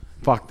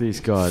 Fuck these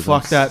guys.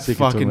 Fuck that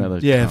fucking...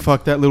 Yeah,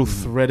 fuck that little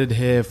threaded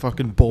hair,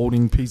 fucking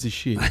balding piece of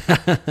shit.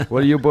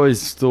 What are your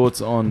boys'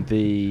 thoughts on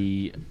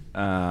the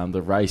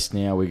race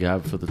now we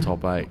have for the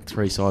top 8?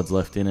 3 sides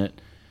left in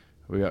it.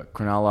 We got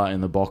Cronulla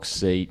in the box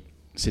seat,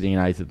 sitting in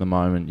 8th at the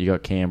moment. You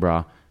got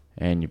Canberra,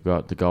 and you've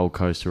got the Gold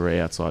Coast who are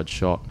outside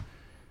shot.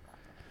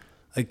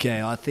 Okay,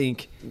 I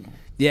think...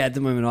 Yeah, at the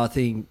moment, I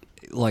think...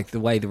 Like the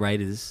way the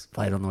Raiders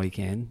played on the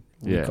weekend,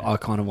 I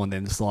kind of want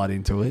them to slide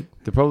into it.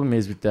 The problem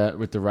is with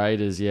the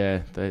Raiders,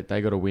 they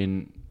got to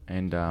win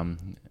and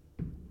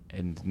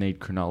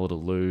need Cronulla to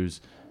lose.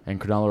 And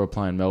Cronulla are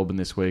playing Melbourne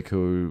this week,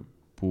 who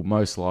will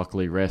most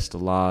likely rest a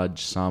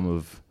large sum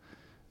of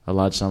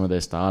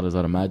their starters.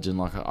 I'd imagine.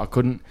 Like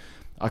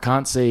I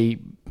can't see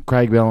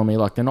Craig Bellamy.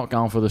 Like they're not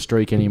going for the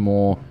streak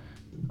anymore.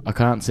 I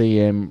can't see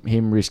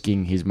him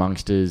risking his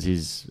Monsters,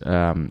 his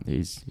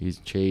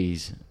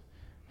Cheese,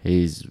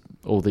 his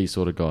all these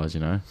sort of guys, you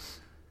know.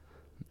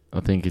 I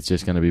think it's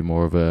just going to be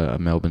more of a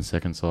Melbourne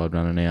second side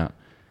running out,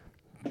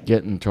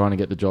 trying to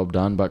get the job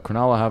done. But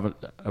Cronulla have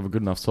a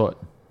good enough side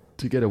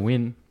to get a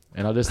win,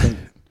 and I just think,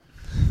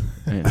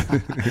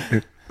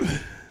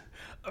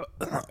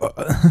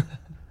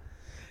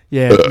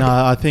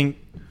 I think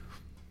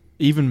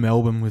even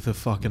Melbourne with a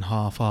fucking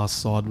half-ass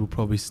side will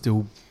probably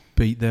still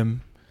beat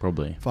them.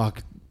 Probably.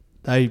 Fuck,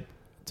 to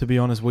be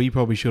honest, we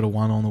probably should have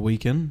won on the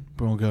weekend,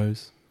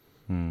 Broncos.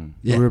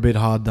 Yeah. We're a bit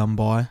hard done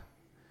by.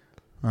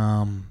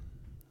 And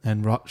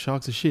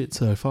Sharks are shit,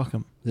 so fuck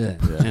them. Yeah.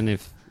 And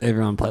if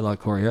everyone played like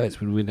Corey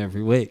Oates, we'd win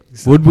every week.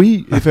 So. Would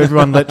we? If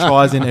everyone let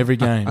tries in every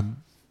game?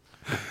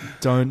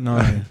 Don't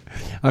know.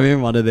 I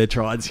remember one of their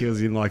tries, he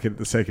was in like at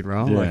the second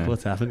row. I'm like,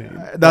 what's happening?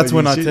 That's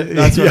when I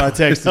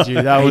texted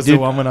you. That was the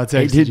one when I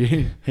texted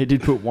you. He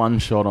did put one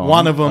shot on.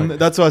 One of them. Like,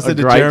 that's what I said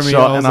to Jeremy.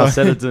 Shot, I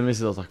said it to the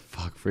missus. I was like,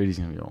 fuck, Freddie's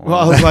going to be on. Well,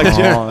 I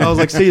was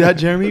like, see that,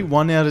 Jeremy?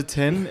 1 out of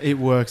 10, it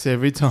works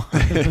every time.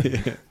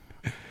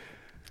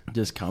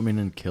 Just come in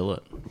and kill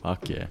it.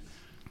 Fuck yeah.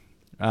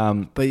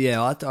 But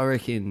yeah, I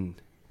reckon,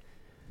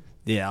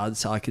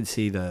 I could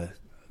see the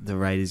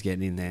Raiders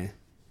getting in there.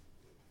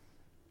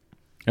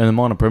 And the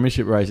minor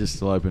premiership race is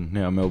still open.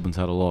 Now Melbourne's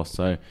had a loss.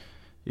 So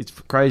it's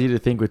crazy to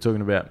think we're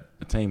talking about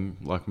a team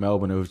like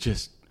Melbourne who have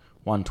just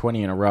won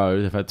 20 in a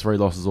row. They've had 3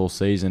 losses all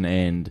season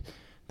and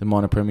the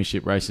minor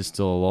premiership race is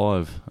still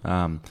alive.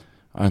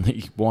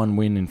 Only 1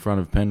 win in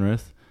front of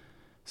Penrith.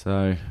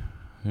 So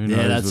who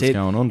knows what's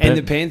going on. And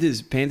the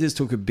Panthers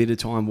took a bit of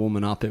time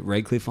warming up at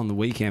Redcliffe on the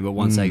weekend, but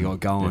once they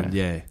got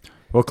going,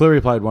 Well,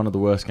 Cleary played one of the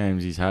worst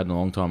games he's had in a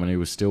long time and he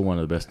was still one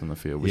of the best on the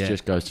field, which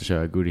just goes to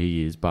show how good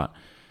he is. But...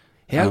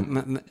 How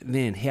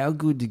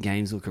good do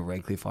games look at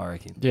Redcliffe, I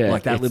reckon? Yeah.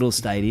 Like that little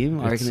stadium,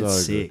 I reckon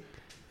it's sick.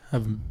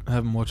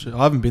 Haven't watched it.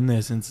 I haven't been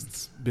there since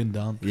it's been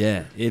done.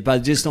 Yeah,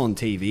 but just on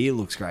TV, it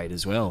looks great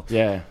as well.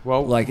 Yeah,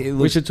 well, like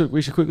we should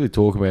quickly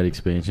talk about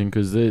expansion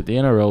because the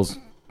NRL's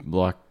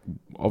like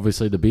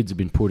obviously the bids have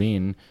been put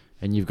in,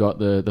 and you've got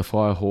the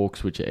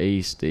Firehawks, which are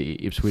east,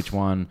 the Ipswich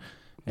one.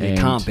 It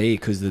can't be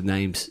because the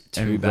name's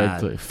too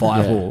bad.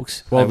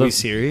 Firehawks. Yeah. Well, are we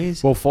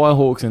serious? Well,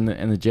 Firehawks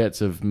and the Jets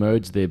have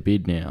merged their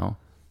bid now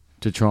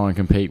to try and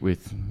compete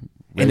with.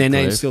 And their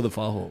name's still the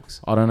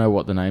Firehawks. I don't know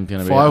what the name's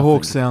going to be.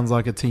 Firehawks sounds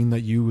like a team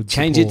that you would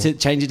change support.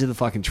 it to the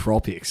fucking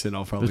Tropics, and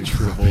I'll probably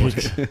change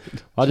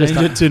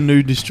it to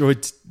New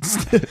Detroit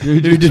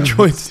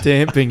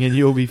Stamping, and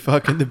you'll be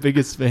fucking the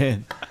biggest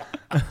fan.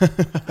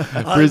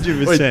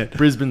 100%.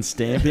 Brisbane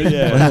Stamping.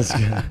 Yeah,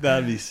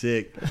 that'd be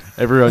sick.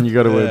 Everyone, you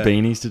got to wear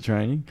beanies to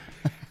training.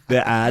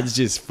 The ads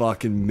just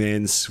fucking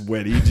men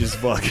sweaty, just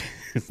fucking.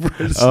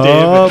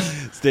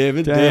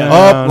 Stamping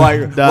down.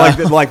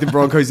 Like the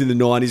Broncos in the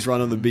 90s run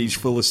on the beach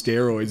full of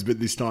steroids, but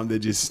this time they're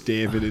just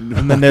stamping.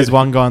 And then there's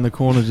one guy in the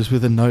corner just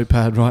with a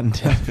notepad writing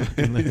down.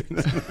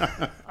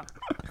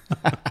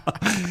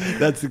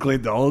 That's the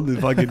Clint Dolan, the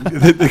fucking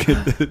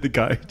the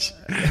coach.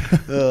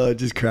 Oh,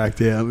 just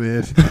cracked out,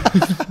 man.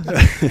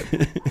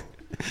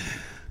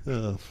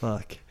 Oh,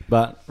 fuck.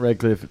 But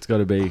Redcliffe, it's got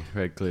to be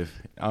Redcliffe.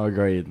 I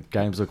agree.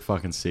 Games look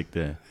fucking sick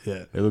there.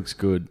 Yeah. It looks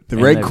good. The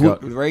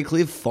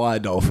Redcliffe Fire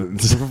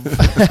Dolphins.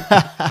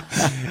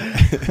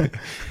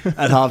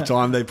 At half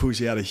time, they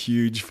push out a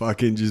huge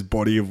fucking just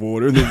body of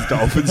water and then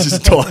dolphins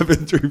just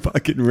diving through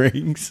fucking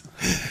rings.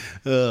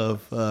 Oh,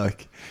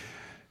 fuck.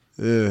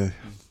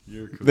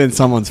 Then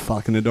someone's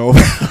fucking a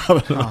dolphin.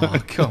 Oh,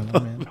 come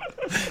on, man.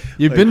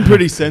 You've been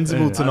pretty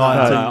sensible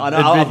tonight. I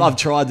know. I've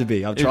tried to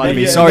be.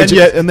 Sorry.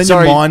 And then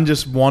your mind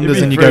just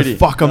wanders and you go,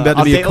 fuck, I'm about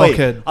to be a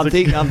cockhead.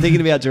 I'm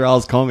thinking about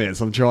Gerald's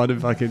comments. I'm trying to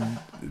fucking...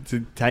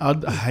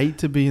 I'd hate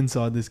to be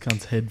inside this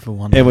cunt's head for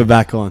one. And we're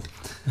back on.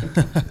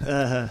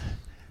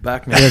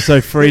 Back now. Yeah,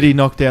 so Freddie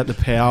knocked out the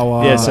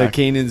power. Yeah, so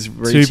Keenan's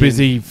reaching. Too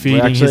busy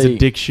feeding his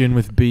addiction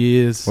with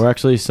beers. We're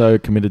actually so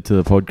committed to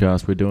the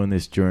podcast. We're doing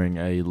this during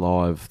a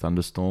live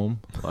thunderstorm.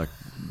 Like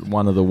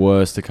one of the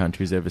worst the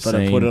country's ever seen.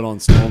 But I put it on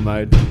storm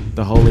mode.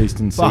 The whole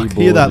eastern seaboard.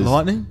 Hear that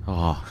lightning?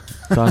 Oh,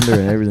 thunder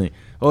and everything.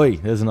 Oi,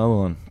 there's another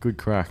one. Good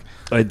crack.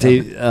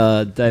 David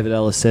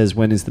Ellis says,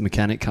 when is the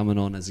mechanic coming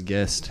on as a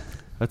guest?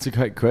 That's a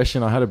great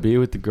question. I had a beer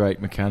with the great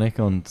mechanic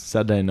on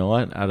Saturday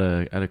night at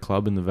a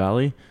club in the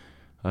Valley.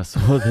 I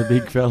saw the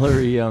big fella.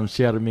 He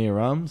shouted me a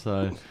rum,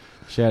 so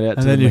shout out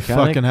to the mechanic. And then you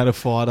fucking had a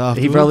fight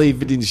after. He probably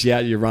didn't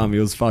shout your rum. He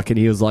was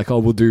like, oh,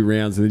 we'll do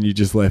rounds, and then you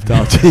just left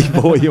after he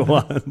bought you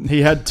one.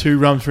 He had 2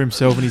 rums for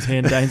himself in his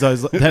hand.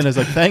 Dano's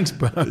like, thanks,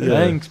 bro.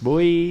 Thanks,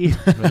 boy.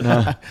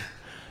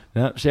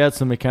 No, shouts to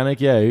the mechanic.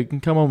 Yeah, he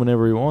can come on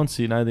whenever he wants.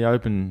 You know, the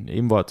open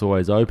invite's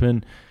always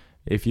open.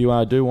 If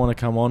you do want to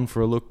come on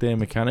for a look there,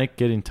 mechanic,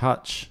 get in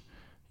touch.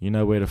 You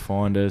know where to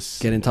find us.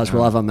 Get in touch.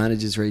 We'll have our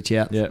managers reach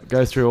out. Yeah,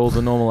 go through all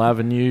the normal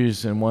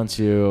avenues, and once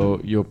your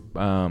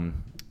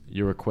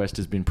request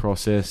has been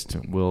processed,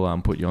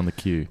 we'll put you on the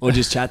queue. Or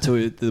just chat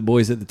to the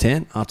boys at the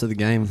tent after the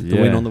game,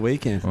 the win on the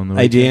weekend.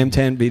 AGM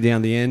tent, be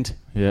down the end.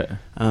 Yeah.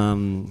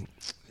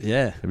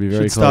 Yeah. It'd be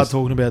very close. Start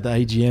talking about the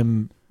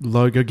AGM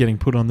logo getting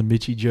put on the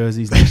Mitchie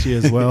jerseys next year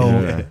as well.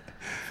 Yeah.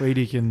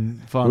 Freddie can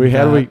find we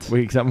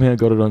somehow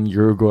got it on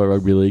Uruguay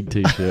Rugby League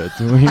t-shirts,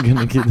 and we're going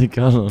to get the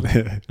colour.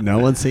 No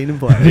one's seen him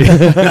play.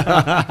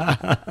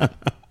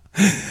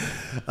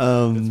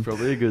 It's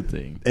probably a good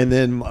thing. And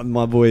then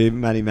my boy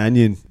Matty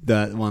Mannion,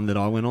 that one that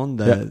I went on,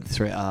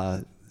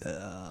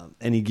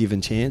 Any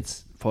Given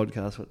Chance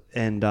podcast,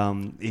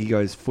 and he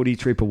goes, footy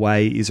trip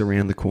away is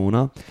around the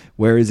corner.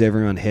 Where is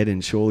everyone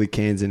heading? Surely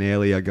Cairns and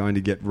Airlie are going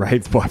to get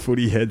raped by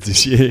footy heads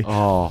this year.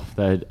 Oh,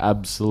 they're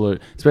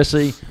absolute.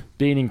 Especially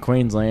being in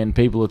Queensland,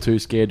 people are too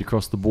scared to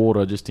cross the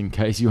border just in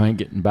case you ain't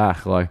getting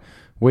back. Like,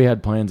 we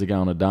had plans of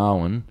going to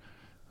Darwin,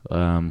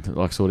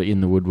 like sort of in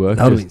the woodwork,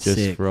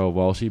 just for old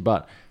Walshy.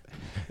 But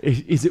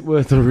is it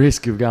worth the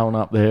risk of going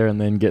up there and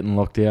then getting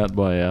locked out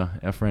by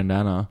our friend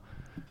Anna?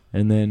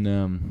 And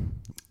then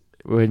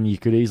when you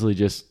could easily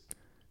just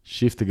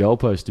shift the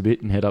goalpost a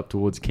bit and head up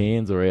towards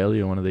Cairns or Airlie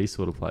or one of these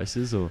sort of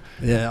places. Or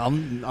yeah,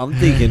 I'm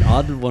thinking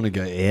I'd want to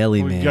go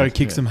Airlie, man. Go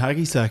kick some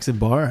hacky sacks in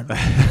Byron.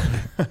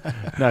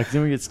 No, because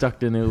then we get stuck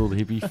down there with all the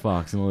hippie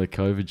fucks and all the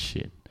COVID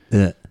shit.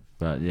 Yeah.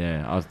 But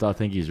yeah, I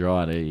think he's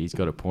right. He's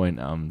got a point.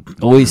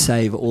 Always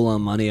save all our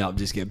money up,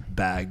 just get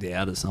bagged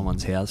out at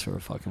someone's house for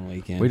a fucking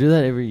weekend. We do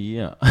that every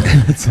year.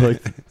 It's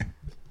like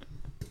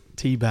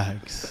tea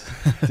bags.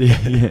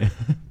 Yeah.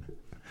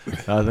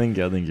 I think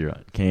you're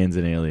right. Cairns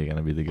and Airlie are going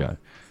to be the go.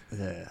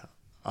 Yeah,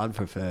 I'd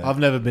prefer. I've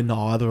never been to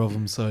either of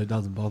them, so it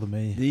doesn't bother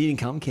me. You didn't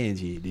come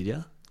Cairns year, did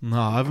you? No,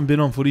 I haven't been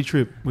on footy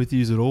trip with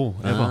yous at all,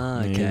 ever. Ah,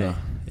 okay.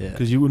 Yeah.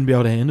 Because you wouldn't be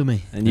able to handle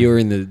me. And you were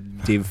in the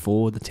Div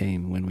 4, the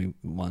team, when we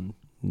won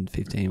in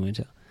 15, weren't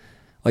you?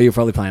 Oh, you were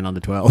probably playing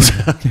under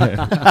 12s.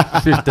 Yeah.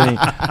 15.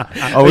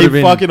 I would have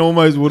been, fucking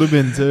almost would have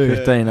been too.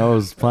 15. I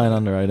was playing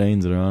under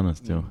 18s at Arana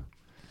still.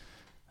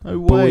 No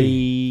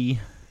way. Boy.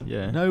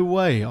 Yeah. No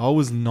way. I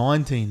was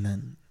 19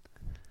 then.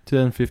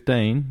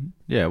 2015.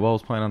 Yeah, well, I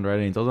was playing under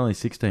 18s. I was only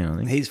 16, I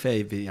think. He's a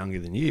fair bit younger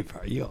than you,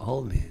 bro. You're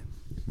old, man.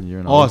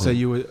 So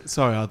you were...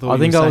 Sorry, I thought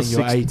you were saying you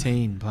were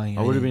 18 playing 18s.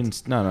 I would have been...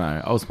 No,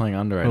 I was playing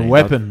under 18. A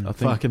weapon. I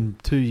think, fucking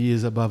 2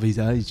 years above his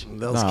age.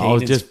 I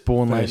was just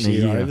born late in the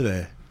year. Over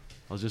there.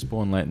 I was just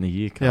born late in the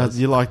year. Yeah,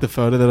 you like the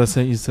photo that I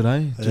sent you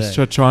today? Just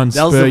try and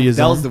spur you on.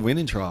 That was the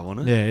winning try,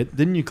 wasn't it? Yeah.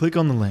 Didn't you click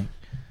on the link?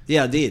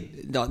 Yeah, I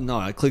did. No,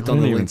 I clicked on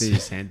the link that you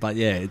sent. But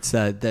yeah, it's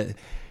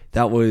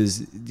that was...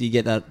 Did you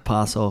get that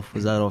pass off?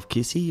 Was that off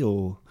Kissy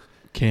or...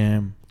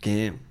 Cam.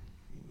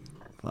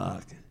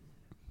 Fuck.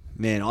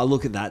 Man, I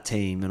look at that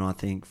team and I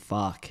think,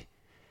 fuck.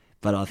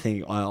 But I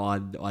think,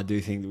 I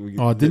do think...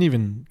 I didn't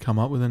even come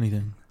up with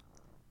anything.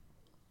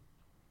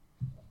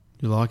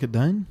 You like it,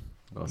 Dane?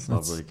 Oh, it's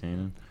lovely,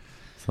 Keenan.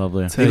 It's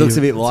lovely. He looks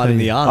a bit light in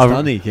the arse,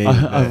 doesn't he, Keenan?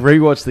 I've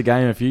rewatched the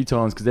game a few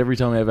times because every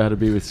time I ever had a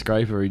beer with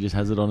Scraper, he just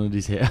has it on at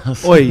his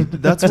house. Oi,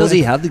 does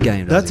he have the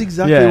game? That's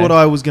exactly what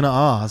I was going to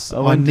ask.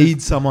 I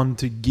need someone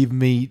to give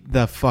me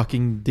the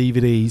fucking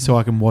DVD so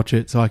I can watch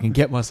it, so I can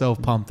get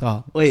myself pumped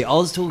up. Wait, I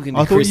was talking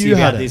to Chrissy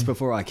about this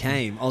before I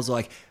came. I was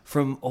like,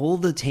 from all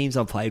the teams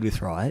I've played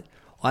with, right,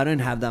 I don't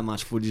have that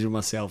much footage of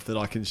myself that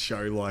I can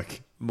show,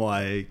 like,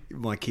 my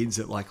kids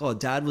that like, oh,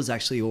 Dad was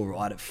actually all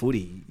right at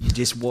footy. You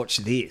just watch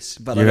this.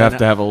 But you have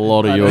to have a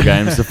lot of your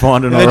games to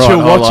find an all right. And then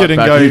she'll watch it and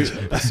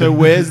go, so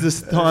where's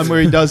this time where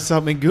he does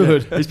something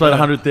good? He's played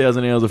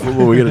 100,000 hours of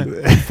football. We get a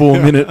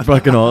 4-minute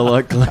fucking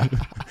highlight clip.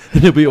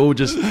 It'll be all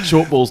just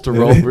short balls to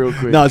roll real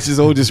quick. No, it's just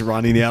all just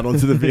running out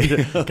onto the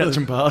field. Catch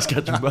and pass.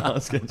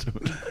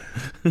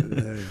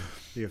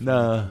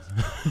 Nah.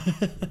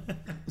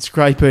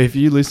 Scraper, if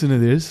you listen to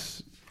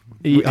this,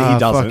 he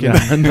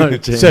doesn't. No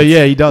so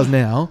yeah, he does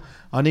now.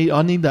 I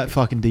need that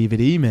fucking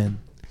DVD, man.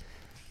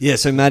 Yeah,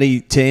 so Matty,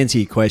 to answer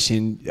your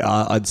question,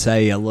 I'd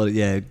say a lot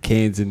of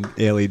Cairns and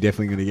Airlie are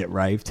definitely going to get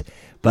raved.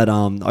 But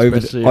over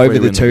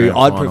the two,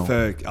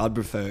 I'd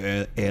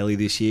prefer Airlie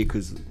this year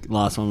because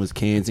last one was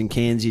Cairns, and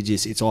Cairns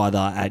it's either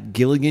at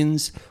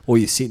Gilligan's or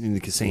you're sitting in the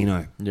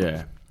casino.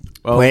 Yeah,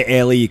 where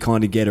Airlie you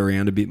kind of get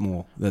around a bit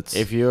more. That's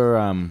if you're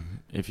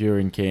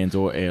in Cairns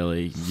or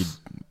Airlie,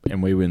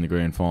 and we win the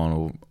grand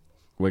final,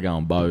 we're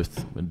going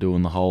both. We're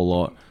doing the whole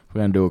lot. We're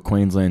going to do a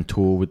Queensland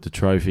tour with the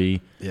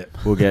trophy. Yep.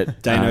 We'll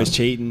get Dano's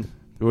cheating.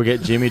 We'll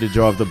get Jimmy to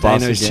drive the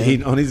bus Dano's again.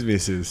 cheating on his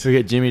missus. We'll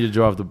get Jimmy to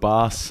drive the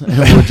bus, and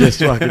we'll just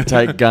fucking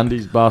take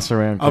Gundy's bus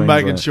around Queensland.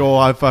 I'm making sure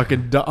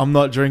I'm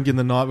not drinking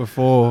the night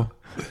before.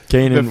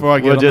 Keenan, before I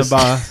get on the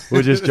bus.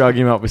 We'll just drug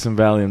him up with some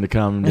Valium to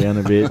calm him down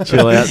a bit,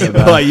 chill out the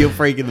back. Oh, you're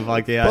freaking the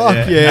fuck out.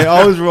 Fuck yeah.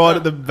 I was right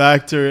at the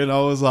back too, and I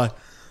was like,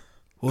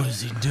 what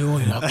is he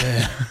doing up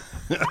there?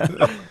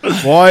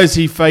 Why is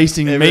he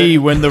facing me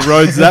when the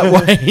road's that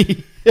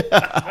way?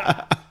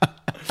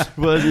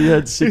 Well, he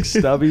had 6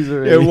 stubbies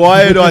already. Yeah,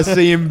 why did I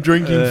see him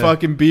drinking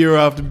fucking beer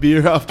after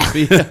beer after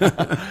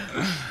beer?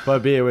 By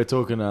beer, we're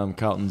talking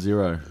Carlton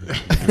Zero.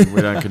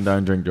 We don't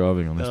condone drink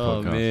driving on this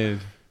podcast. Man.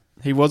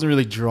 He wasn't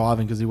really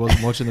driving because he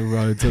wasn't watching the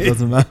road, so it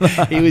doesn't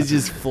matter. He was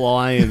just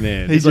flying,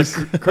 man. He's just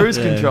cruise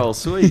control,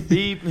 sweet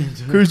beep.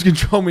 Cruise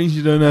control means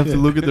you don't have to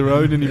look at the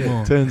road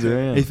anymore. Turns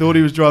around. He thought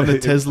he was driving a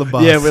Tesla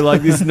bus. Yeah, we're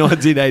like, this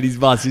 1980s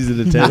bus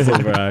isn't a Tesla,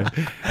 bro.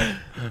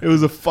 It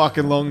was a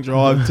fucking long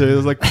drive too. It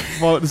was like a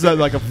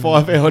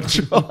 5-hour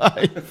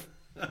drive.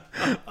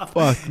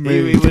 Fuck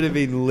me. He would have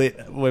been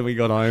lit when we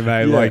got home,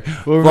 mate. Yeah. Like,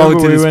 Well, roll remember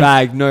to we this went-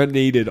 bag, no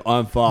needed.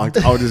 I'm fucked.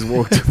 I'll just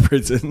walk to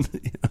prison.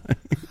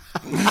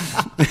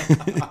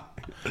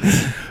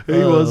 He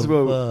was,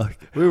 well, fuck.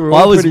 we were all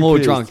I was pretty more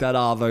pissed. drunk that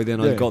Arvo than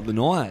I Yeah. got the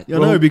night. I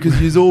know, because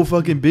you all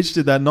fucking bitched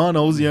it that night. I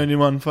was the only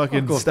one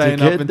fucking Fuck off, staying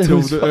dickhead. up That until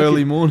was the fucking-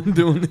 early morning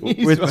doing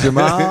these. With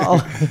Jamal.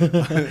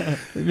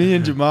 Me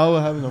and Jamal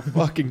were having a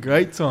fucking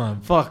great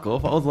time. Fuck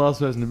off. I was the last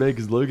person to bed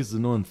because Lucas is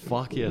annoying the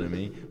fuck out of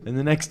me. And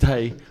the next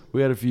day,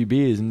 we had a few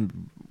beers.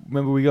 And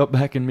remember, we got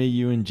back and me,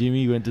 you, and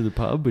Jimmy went to the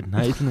pub with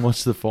Nathan and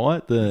watched the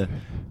fight. The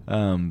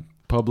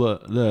Pablo.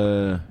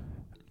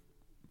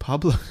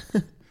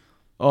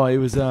 Oh, it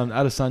was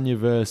Adesanya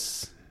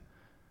versus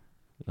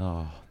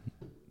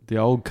the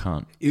old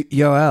cunt.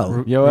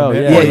 Yoel. Yoel, Romero.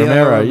 yeah, Yeah,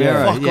 Romero, Romero.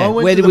 yeah. Fuck, Yeah. I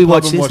went Where to did the we pub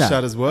watch and this watched at?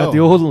 that as well. At the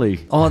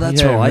Orderly. Oh,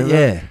 that's Yeah, right. remember?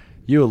 Yeah.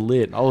 You were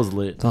lit. I was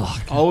lit.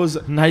 Oh, I was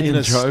Nathan in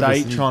a drove us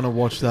state and- trying to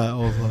watch that. I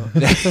was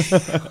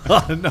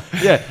like,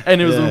 Yeah, and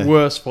it was Yeah. the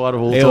worst fight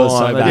of all It time. was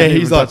so They bad. didn't Yeah, even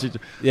he's like- touch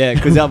each- yeah,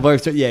 because that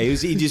both. Yeah,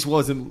 he just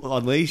wasn't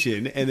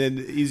unleashing, and then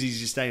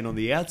Izzy's just staying on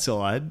the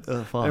outside.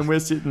 Fuck. and we're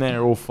sitting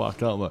there all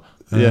fucked up. Like,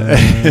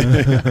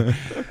 Yeah.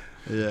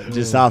 Yeah.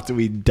 Just after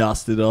we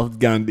dusted off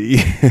Gundy.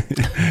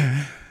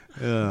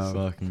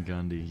 fucking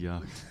Gundy,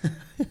 yuck.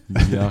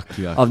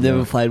 yuck. I've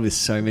never yuck. played with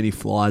so many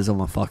flies on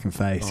my fucking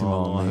face in my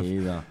Oh, life. me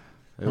either.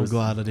 It I'm was,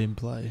 glad I didn't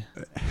play.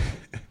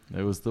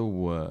 it was the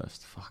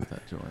worst. Fuck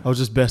that joint. I was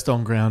just best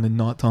on ground in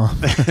night time.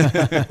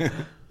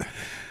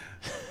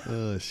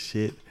 Oh,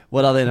 shit.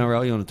 What other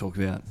NRL you want to talk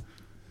about?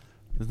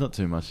 There's not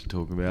too much to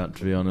talk about,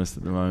 to be honest,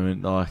 at the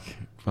moment. Like,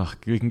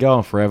 fuck, we can go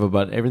on forever,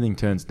 but everything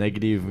turns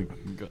negative. We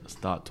can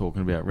start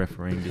talking about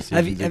refereeing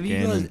decisions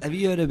Have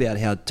you heard about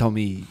how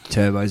Tommy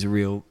Turbo's a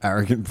real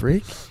arrogant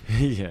prick?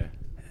 yeah.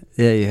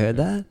 Yeah, you heard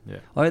that? Yeah.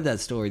 I heard that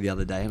story the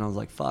other day, and I was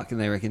like, "Fuck!" And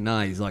they reckon,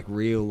 no, he's like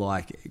real,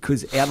 like,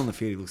 because out on the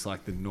field he looks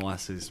like the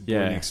nicest boy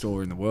Yeah. next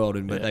door in the world,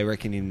 and but Yeah. they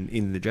reckon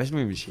in the dressing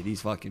room and shit,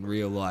 he's fucking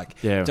real. Like,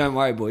 Yeah. don't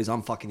worry, boys,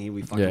 I'm fucking here.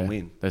 We fucking Yeah.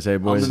 win. They say,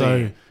 boys,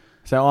 the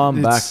So I'm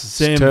it's back.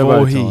 Sam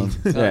Turbo Voorhees.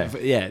 time. Yeah.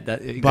 Yeah, that,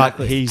 but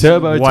exactly. he's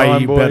Turbo way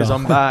time, boys. better.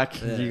 I'm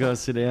back. Yeah. You guys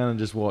sit down and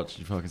just watch.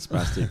 You fucking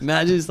spastic.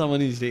 Imagine if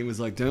someone in his team was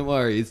like, "Don't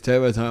worry, it's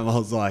Turbo time." I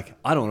was like,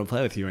 "I don't want to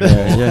play with you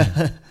anymore."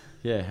 yeah.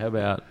 Yeah. How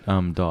about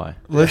die?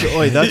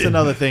 That's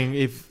another thing.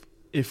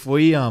 If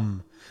we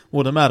well,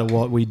 no matter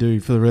what we do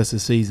for the rest of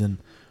the season,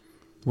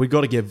 we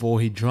got to get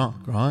Voorhees drunk,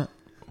 right?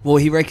 Well,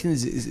 he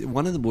reckons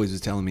one of the boys was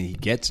telling me he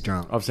gets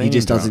drunk. I've seen he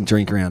just him doesn't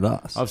drink around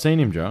us. I've seen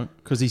him drunk,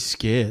 Because he's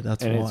scared.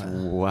 That's and why. it's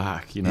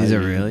whack. You know, Is it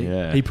really?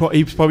 Yeah.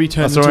 He's probably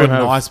turned I saw into a him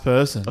have- nice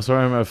person. I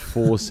saw him have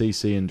 4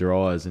 CC and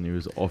dries, and he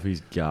was off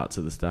his guts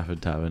at the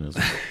Stafford Tavern. It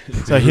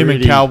was So him and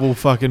really- Cal will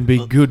fucking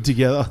be good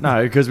together.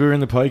 No, because we were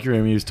in the poker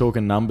room. He was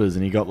talking numbers,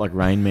 and he got like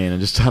Rain Man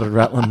and just started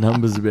rattling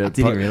numbers about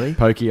Did he really?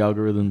 pokey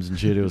algorithms and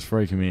shit. It was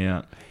freaking me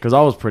out because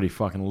I was pretty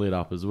fucking lit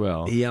up as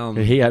well. He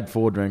had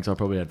 4 drinks. I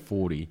probably had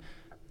 40.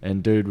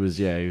 And dude was,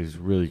 he was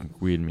really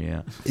weirding me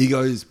out. He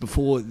goes,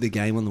 before the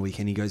game on the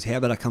weekend, he goes, "How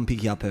about I come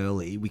pick you up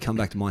early? We come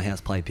back to my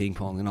house, play ping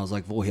pong." And I was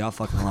like, "Boy,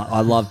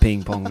 I love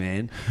ping pong,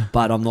 man.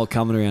 But I'm not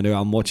coming around here.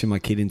 I'm watching my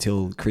kid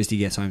until Christy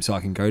gets home so I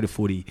can go to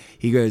footy."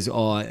 He goes,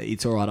 "Oh,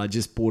 it's all right. I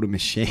just bought a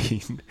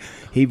machine."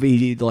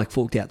 he like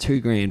forked out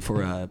 $2,000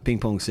 for a ping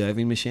pong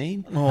serving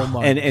machine. Oh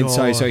my and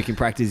God. so he can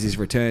practice his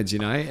returns, you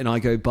know? And I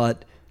go,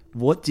 "But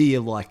what do you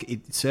like?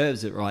 It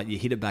serves it right. You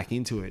hit it back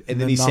into it." And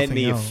then he sent nothing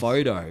me else. a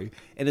photo,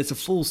 and it's a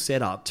full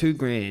setup,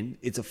 $2,000.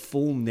 It's a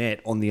full net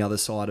on the other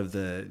side of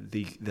the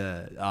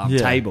Yeah.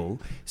 table,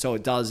 so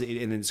it does. And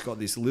then it's got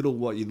this little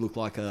what you'd look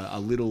like a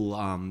little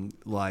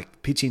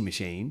like pitching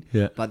machine.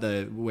 Yeah. But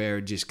where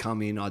it just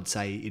come in, I'd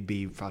say it'd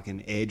be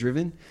fucking air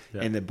driven,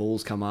 Yeah. and the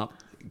balls come up,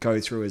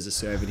 go through as a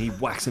serve, and he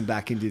whacks them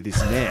back into this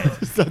net.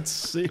 That's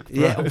sick,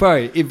 bro. Yeah,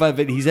 bro.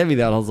 But he sent me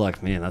that. I was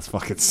like, man, that's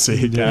fucking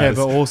sick. Yeah, guys.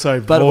 but also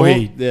But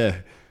Voorhees. yeah.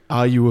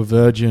 are you a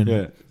virgin?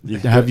 Yeah.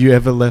 Have you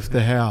ever left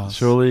the house?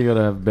 Surely you got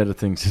to have better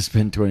things to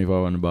spend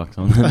 $2,500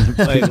 on than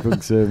the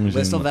Facebook service.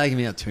 Let's not bag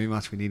me out too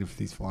much. We need him for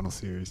this final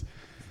series.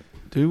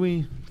 Do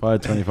we? If I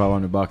had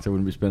 $2,500, I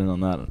wouldn't be spending on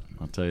that.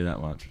 I'll tell you that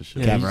much for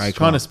sure. Yeah, he's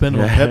trying to spend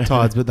them on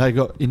peptides, but they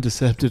got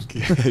intercepted.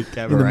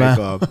 Cabaret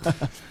Club.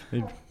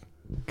 It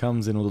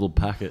comes in a little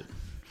packet.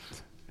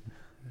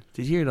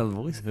 Did you hear another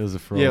voice? It was a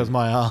frog. Yeah, it was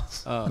my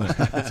ass.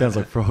 It sounds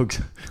like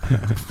frogs.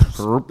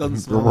 Doesn't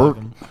smell like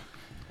them.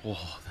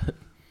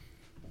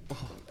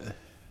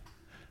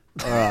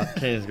 All right,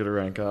 Keenan's got a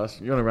rank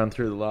us. You want to run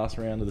through the last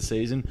round of the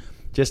season?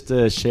 Just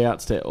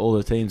shouts to all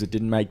the teams that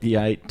didn't make the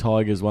 8.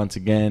 Tigers once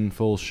again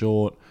fall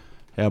short.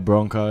 Our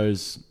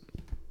Broncos,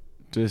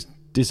 just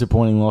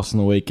disappointing loss on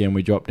the weekend.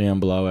 We dropped down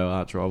below our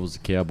arch rivals, the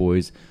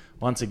Cowboys.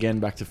 Once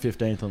again, back to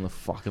 15th on the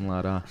fucking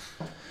ladder.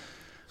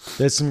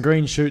 There's some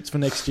green shoots for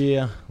next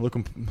year.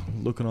 Looking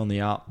on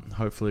the up.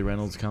 Hopefully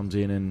Reynolds comes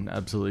in and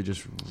absolutely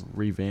just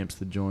revamps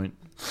the joint.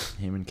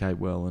 Him and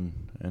Capewell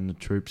and the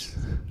troops.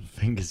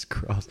 Fingers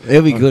crossed.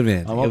 It'll be good,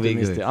 man. I'm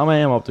optimistic. I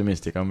am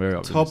optimistic. I'm very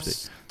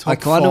optimistic.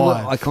 Top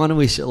five. I kind of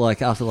wish,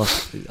 like, after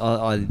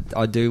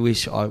I do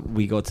wish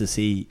we got to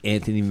see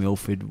Anthony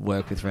Milford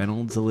work with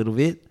Reynolds a little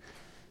bit.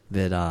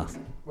 But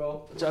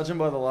well, judging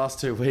by the last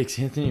 2 weeks,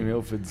 Anthony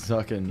Milford's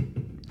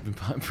fucking been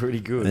playing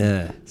pretty good.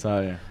 Yeah.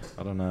 So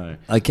I don't know.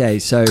 Okay,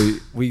 so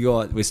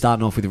we're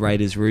starting off with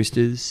Raiders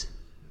Roosters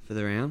for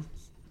the round.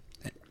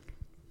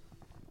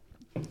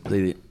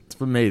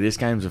 For me, this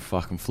game's a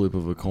fucking flip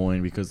of a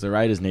coin because the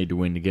Raiders need to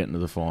win to get into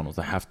the finals.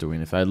 They have to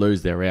win. If they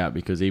lose, they're out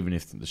because even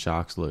if the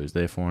Sharks lose,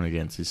 their for and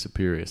against is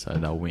superior, so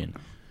they'll win.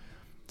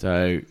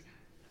 So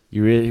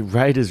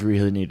Raiders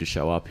really need to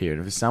show up here.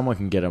 And if someone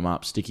can get them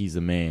up, Sticky's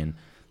the man.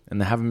 And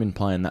they haven't been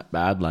playing that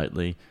bad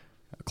lately.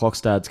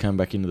 Clockstad's come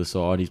back into the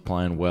side. He's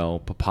playing well.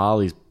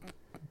 Papali's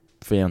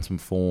found some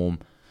form.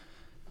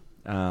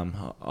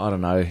 I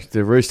don't know.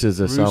 The Roosters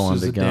are so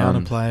undergone. Down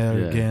a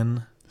player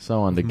again.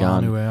 So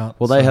undergone. Out,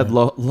 well, they had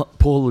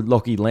poor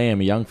Lockie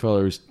Lamb, a young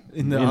fella who's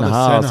in the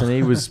halves, and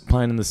he was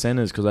playing in the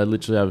centres because they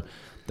literally have.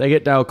 They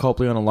get Dale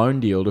Copley on a loan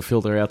deal to fill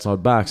their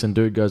outside backs, and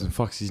dude goes and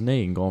fucks his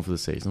knee and gone for the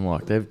season.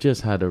 Like, they've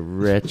just had a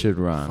wretched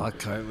run. Fuck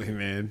Copley,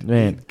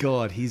 man.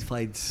 God, he's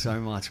played so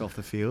much off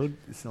the field.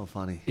 It's not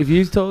funny. If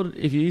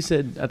you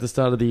said at the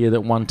start of the year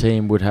that one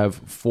team would have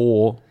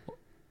four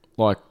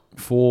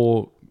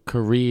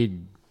career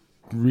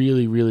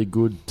really, really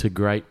good to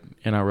great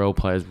NRL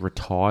players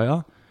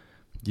retire,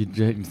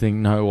 you'd think,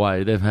 no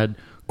way. They've had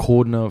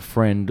Cordner,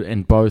 Friend,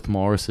 and both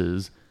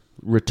Morrises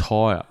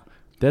retire.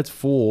 That's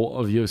 4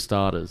 of your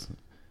starters.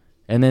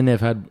 And then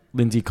they've had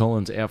Lindsay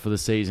Collins out for the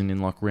season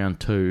in round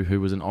 2, who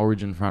was an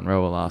Origin front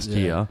rower last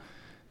year.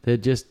 They're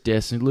just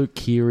destined. Luke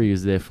Keary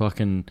is their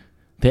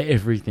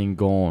everything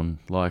gone.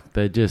 Like,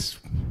 they're just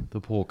the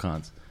poor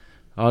cunts.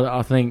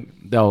 I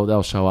think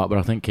they'll show up, but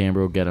I think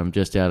Canberra will get them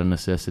just out of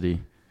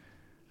necessity.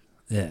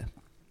 Yeah.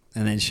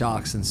 And then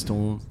Sharks and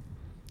Storm.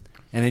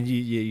 And then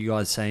you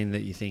guys saying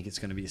that you think it's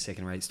going to be a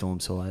second-rate Storm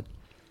side.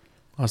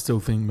 I still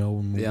think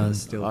Melbourne will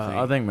win.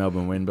 I think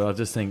Melbourne win, but I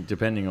just think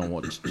depending on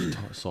what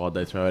side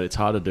they throw it, it's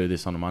hard to do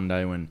this on a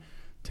Monday when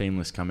team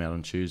lists come out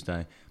on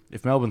Tuesday.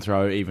 If Melbourne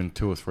throw even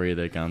 2 or 3 of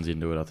their guns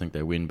into it, I think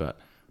they win. But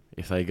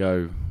if they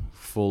go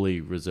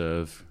fully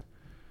reserve,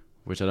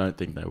 which I don't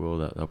think they will,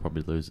 they'll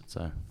probably lose it.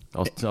 So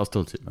I'll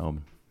still tip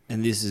Melbourne.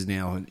 And this is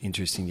now an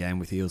interesting game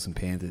with Eels and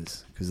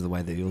Panthers because of the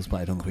way the Eels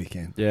played on the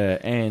weekend. Yeah,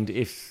 and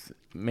if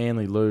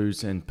Manly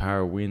lose and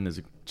Para win, there's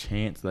a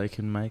chance they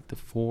can make the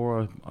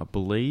 4, I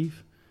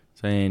believe.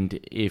 And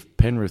if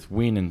Penrith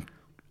win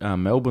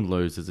and Melbourne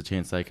lose, there's a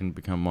chance they can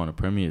become minor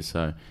premiers.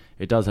 So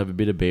it does have a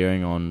bit of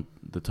bearing on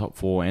the top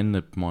 4 and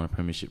the minor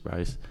premiership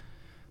race.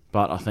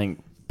 But I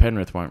think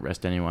Penrith won't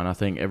rest anyone. I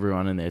think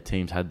everyone in their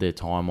teams had their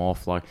time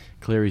off. Like,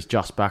 Cleary's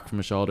just back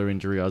from a shoulder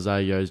injury.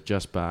 Isaiah Yo's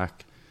just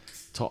back.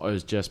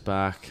 Toto's just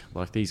back.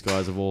 Like, these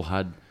guys have all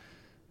had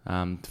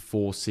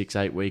 4, 6,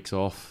 8 weeks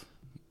off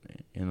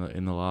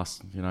in the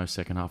last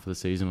second half of the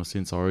season or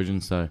since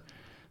Origin. So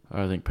I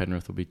don't think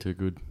Penrith will be too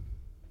good.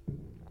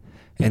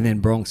 And then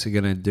Bronx are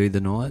going to do the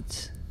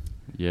Knights.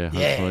 Yeah,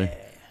 hopefully.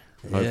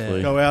 Yeah.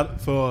 Hopefully. Go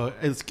out for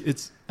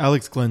it's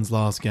Alex Glenn's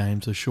last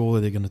game, so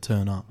surely they're going to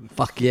turn up.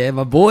 Fuck yeah,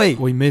 my boy.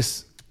 We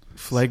miss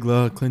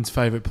Flegler, Clint's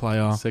favourite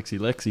player. Sexy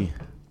Lexi.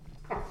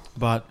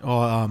 But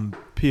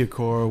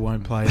Piacora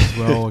won't play as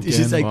well again. Did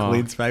you say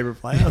Clint's favourite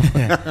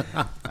player?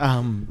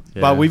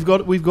 But we've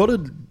got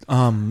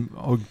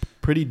a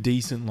pretty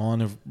decent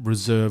line of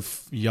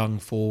reserve young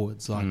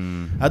forwards. Like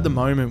at the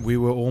moment, we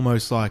were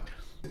almost like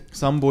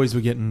some boys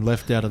were getting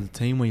left out of the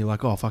team where you're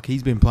like, oh fuck,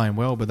 he's been playing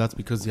well, but that's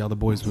because the other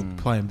boys were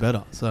playing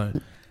better. So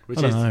I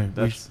don't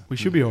know. We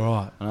should be all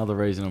right. Another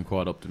reason I'm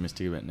quite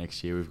optimistic about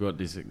next year. We've got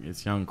this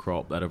young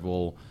crop that are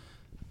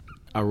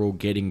all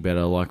getting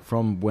better. Like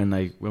from when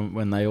they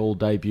all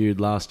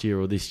debuted last year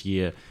or this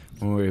year,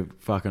 when we were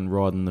fucking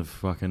riding the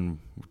fucking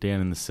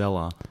down in the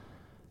cellar.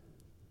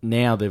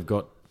 Now they've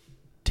got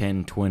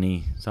 10,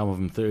 20, some of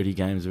them 30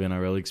 games of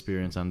NRL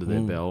experience under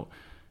their belt.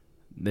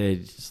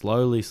 they're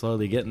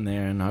slowly getting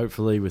there, and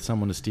hopefully with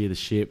someone to steer the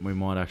ship, we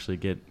might actually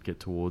get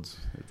towards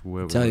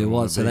where. Tell you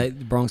what, so the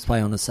Bronx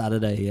play on a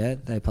Saturday. Yeah,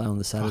 they play on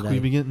the Saturday.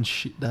 We've been getting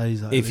shit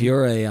days. If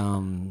you're a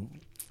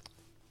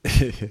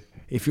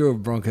if you're a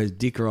Broncos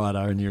dick rider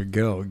and you're a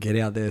girl, get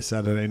out there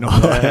Saturday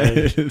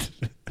night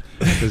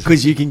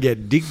because you can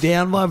get dicked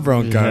down by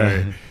Bronco.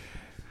 Yeah.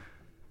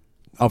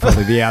 I'll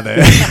probably be out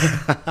there.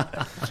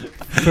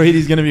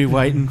 Freedy's going to be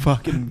waiting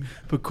fucking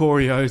for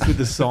Corey Oates with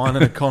the sign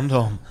and a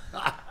condom.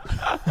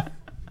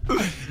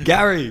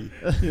 Gary,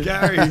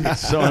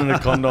 signing a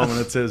condom and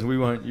it says we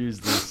won't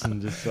use this,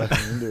 and just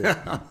fucking into it.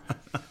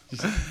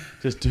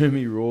 Just do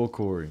me raw,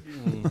 Corey.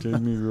 Do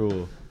me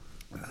raw.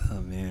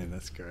 Oh man,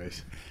 that's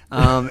gross.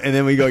 And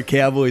then we got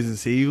Cowboys and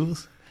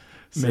Seagulls.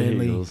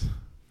 Seagulls.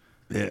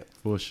 Yeah,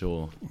 for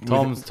sure.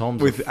 Tom's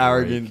with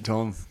arrogant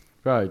Tom.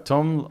 Bro,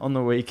 Tom on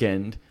the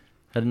weekend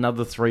had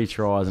another 3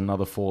 tries,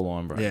 another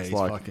 4-line, bro. Yeah, he's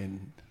like,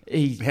 fucking...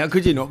 how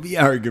could you not be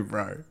arrogant,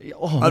 bro?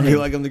 I'd be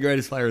like, I'm the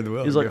greatest player in the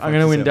world. He's like, I'm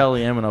going to win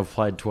Dally M and I've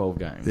played 12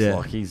 games. Yeah.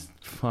 Like, he's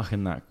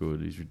fucking that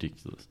good. He's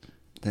ridiculous.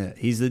 Yeah,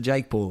 he's the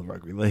Jake Paul of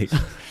rugby league.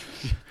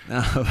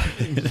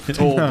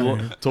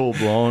 Tall,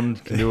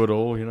 blonde, can do it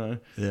all, you know?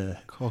 Yeah.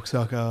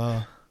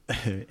 Cocksucker.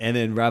 And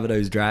then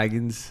Rabbitohs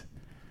Dragons.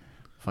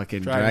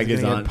 Fucking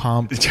Dragons aren't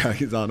pumped.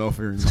 Dragons aren't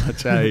offering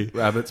much, eh?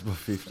 Rabbits for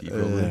 50,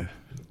 probably.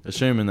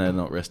 Assuming they're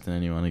not resting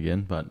anyone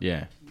again, but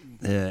yeah.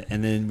 Yeah,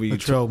 and then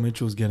Latrell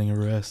Mitchell's getting a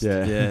rest.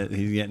 Yeah,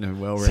 he's getting a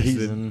well-rested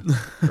season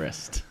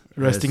rest.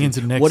 Resting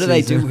into next season. What do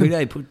they do? Who do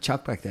they put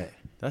Chuck back there?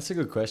 That's a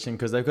good question,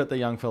 because they've got the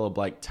young fella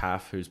Blake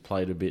Taff, who's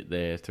played a bit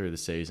there through the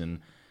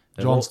season.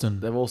 Johnston.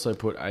 They've also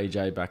put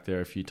AJ back there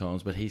a few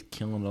times, but he's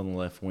killing it on the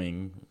left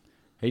wing.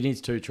 He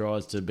needs 2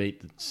 tries to beat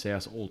the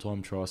South's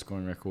all-time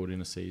try-scoring record in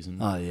a season.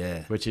 Oh,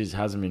 yeah. Which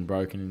hasn't been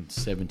broken in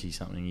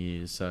 70-something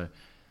years, so...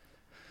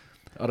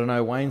 I don't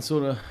know. Wayne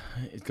sort of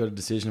has got a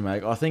decision to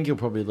make. I think he'll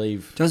probably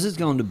leave. Johnson's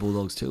going to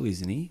Bulldogs too,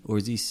 isn't he? Or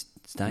is he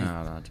staying?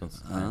 No,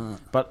 Johnson's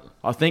But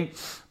I think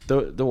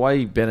the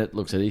way Bennett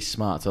looks at it, he's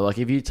smart. So, like,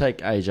 if you take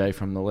AJ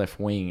from the left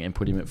wing and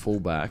put him at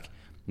fullback,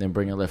 then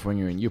bring a left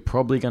winger in, you're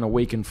probably going to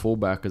weaken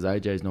fullback because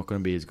AJ's not going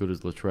to be as good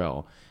as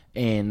Latrell.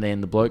 And then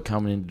the bloke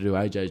coming in to do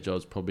AJ's job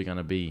is probably going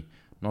to be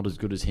not as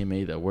good as him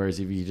either. Whereas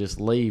if you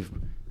just leave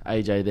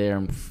AJ there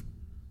and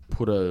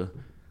put a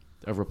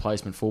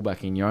replacement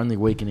fullback in, you're only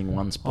weakening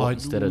one spot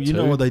instead of 2. You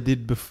know what they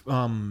did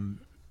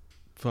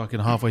fucking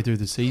halfway through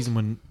the season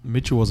when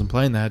Mitchell wasn't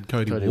playing, they had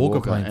Cody Walker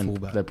playing and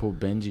fullback. They pulled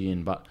Benji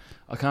in, but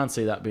I can't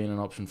see that being an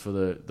option for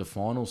the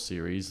final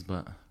series.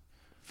 But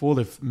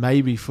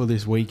maybe for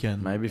this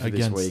weekend,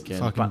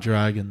 fucking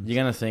Dragons.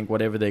 You're going to think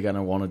whatever they're going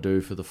to want to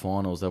do for the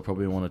finals, they'll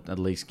probably want to at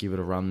least give it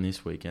a run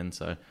this weekend.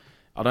 So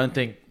I don't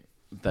think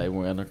they're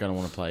not going to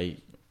want to play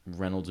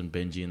Reynolds and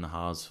Benji in the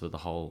halves for the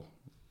whole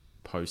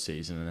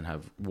postseason and then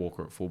have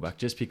Walker at fullback,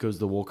 just because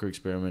the Walker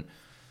experiment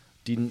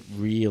didn't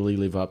really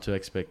live up to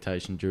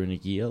expectation during a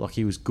year. Like,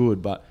 he was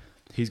good, but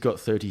he's got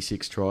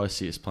 36 try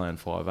assists playing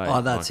 5'8".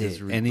 Oh, that's it.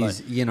 And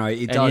he's, you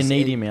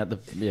need him out.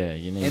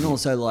 You need. And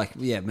also, like,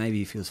 maybe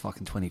he feels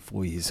fucking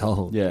 24 years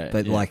old. Yeah,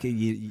 but like,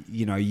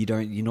 you're not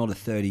a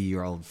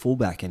 30-year-old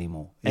fullback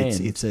anymore.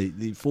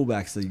 The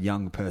fullback's a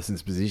young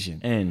person's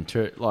position. And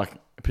like,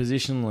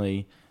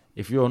 positionally,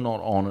 if you're not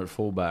on at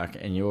fullback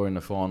and you're in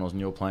the finals and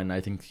you're playing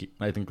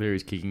Nathan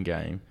Cleary's kicking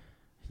game,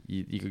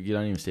 you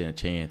don't even stand a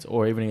chance.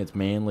 Or even against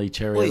Manly,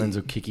 Cherry Evans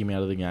will kick him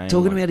out of the game.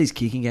 Talking about his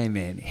kicking game,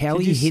 man. How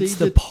he hits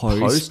the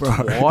post, bro.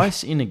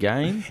 Twice in a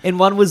game. And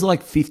one was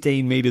like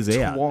 15 metres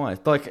out. Twice.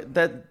 Like,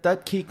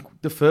 that kick,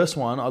 the first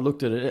one, I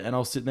looked at it and I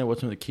was sitting there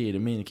watching the kid,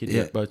 and me and the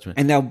kid both went,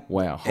 and they're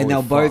wow.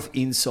 Both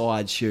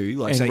inside shoe,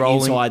 like, so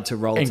rolling, inside to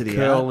roll to the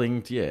curling,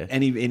 out. Yeah.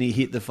 And he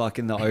hit the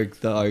fucking the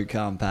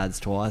oak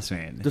pads twice,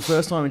 man. The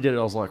first time he did it,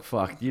 I was like,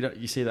 fuck,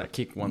 you see that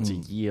kick once a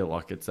year,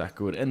 like, it's that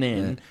good. And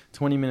then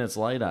 20 minutes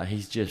later,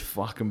 he's just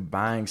fucking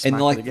bang, and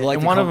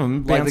one of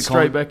them bounced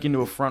straight back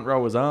into a front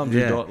rower's arms.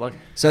 Yeah.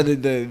 So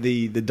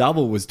the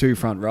double was 2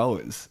 front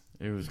rowers.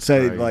 It was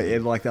so crazy.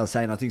 like they were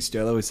saying, I think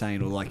Sterlo was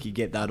saying, or like, you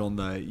get that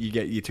you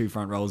get your 2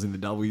 front rowers in the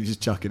double, you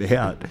just chuck it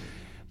out.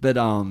 But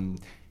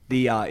and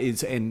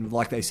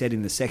like they said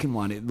in the second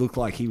one, it looked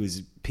like he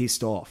was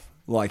pissed off.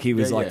 Like, he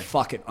was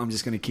fuck it, I'm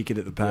just going to kick it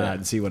at the pad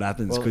and see what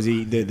happens. Because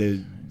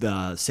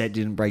the set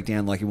didn't break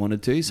down like he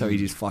wanted to, so he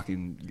just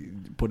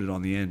fucking put it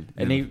on the end.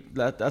 And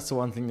that's the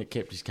one thing that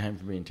kept his game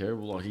from being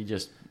terrible. Like, he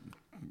just...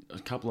 A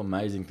couple of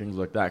amazing things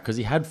like that. Because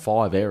he had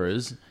 5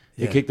 errors.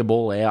 He kicked the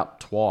ball out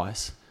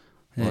twice.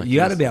 Yeah, like, you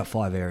had about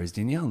 5 errors,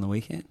 didn't you, on the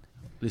weekend?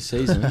 This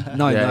season? On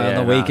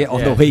the weekend.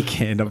 On the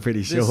weekend, I'm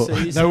pretty sure.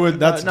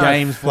 That's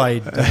games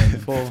played.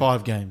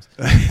 5 games.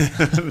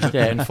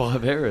 Yeah, and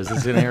 5 errors.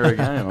 It's an error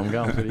game. I'm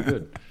going pretty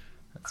good.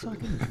 That's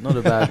fucking not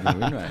a bad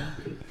win rate.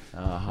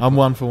 I'm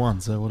 1 for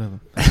 1, so whatever.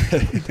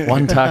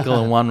 1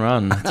 tackle and 1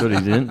 run. That's what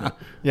he did.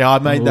 Yeah, I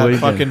made that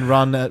fucking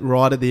run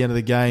right at the end of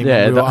the game.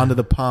 Yeah, when we were under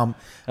the pump.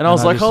 And I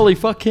was like, holy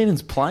fuck,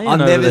 Keenan's playing I've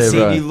over never there, seen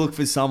bro. you look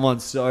for someone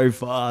so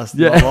fast.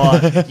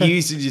 Yeah. You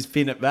used to just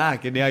pin it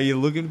back, and now you're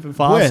looking for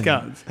fast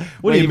guns.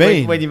 What do you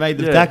mean? When you made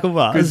the tackle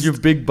pass? Because you're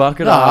big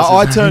bucket No, asses.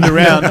 I turned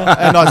around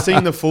and I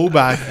seen the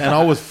fullback and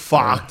I was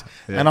fucked.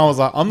 Yeah. And I was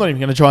like, I'm not even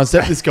going to try and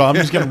step this guy. I'm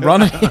just going to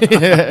run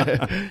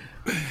it.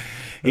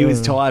 He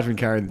was tired from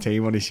carrying the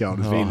team on his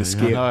shoulders, being the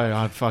skip.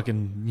 I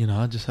fucking,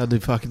 I just had to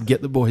fucking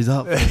get the boys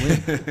up.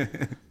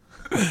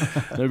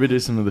 Maybe do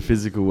some of the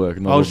physical work.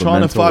 I was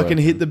trying to fucking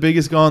hit the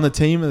biggest guy on the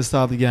team at the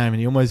start of the game, and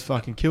he almost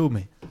fucking killed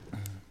me.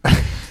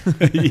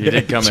 He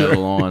did come out of the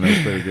line. That was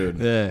pretty good.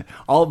 Yeah.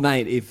 Old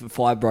mate, if a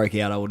fight broke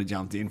out, I would have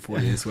jumped in for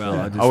you as well.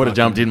 I would have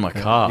jumped in my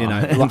car.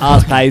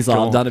 Ask Paisley.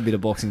 I've done a bit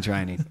of boxing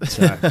training.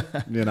 So,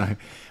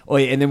 Oh,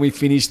 yeah, and then we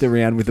finished the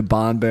round with a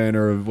barn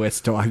burner of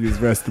West Tigers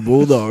versus the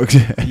Bulldogs.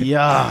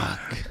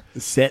 Yuck.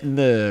 Setting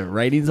the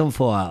ratings on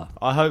fire.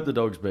 I hope the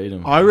Dogs beat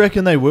them. I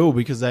reckon they will,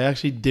 because they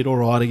actually did all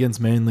right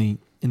against Manly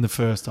in the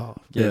first half.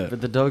 Yeah,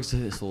 but the Dogs do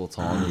this all the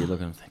time. You look at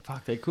them and think,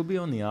 fuck, they could be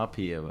on the up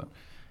here. But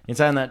in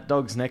saying that,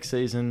 Dogs next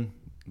season,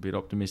 a bit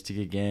optimistic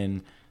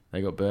again.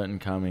 They got Burton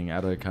coming,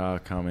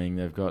 Adokar coming.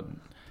 They've got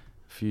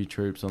a few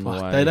troops on the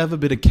way. They'd have a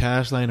bit of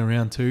cash laying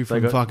around too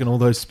from fucking all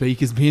those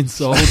speakers being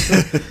sold.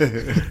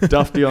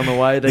 Dufty on the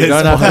way. They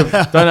don't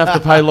have to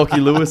pay Lockie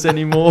Lewis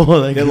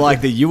anymore. They're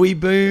like the Yui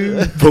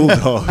Boom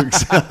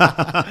Bulldogs.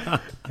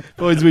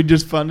 Boys, we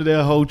just funded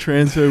our whole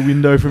transfer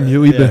window from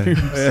Yui Boom.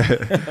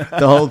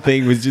 The whole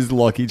thing was just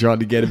Lockie trying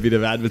to get a bit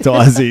of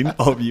advertising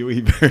of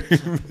Yui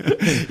Boom.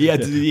 He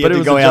had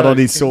to go out on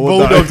his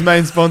sword. Bulldogs'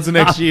 main sponsor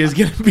next year is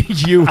going to be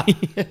Yui.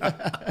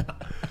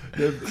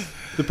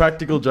 The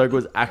practical joke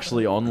was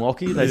actually on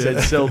Lockie. They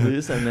said, sell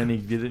this, and then he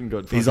did it and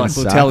got He's like,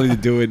 we'll tell him to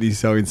do it. He's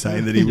so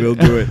insane that he will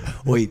do it.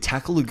 Or he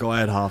tackled a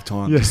guy at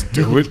halftime. Just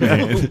do it,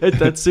 man.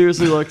 That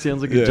seriously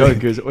sounds like a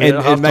joke.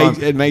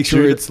 And make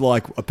sure it's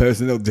like a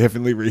person that'll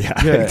definitely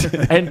react.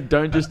 Yeah. And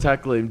don't just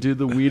tackle him. Do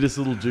the weirdest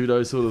little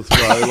judo sort of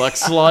throw. Like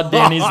slide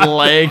down his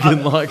leg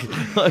and like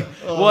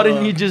why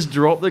didn't you just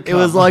drop the cup? It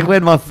was like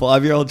when my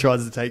 5-year-old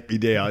tries to take me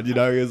down. He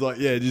was like,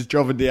 just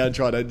drop it down,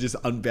 try to just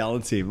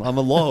unbalance him. I'm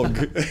a log.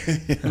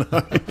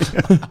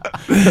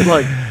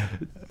 Like,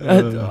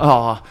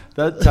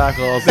 that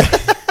tackle. I was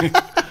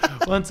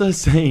like, once I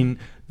seen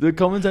the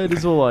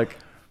commentators were like,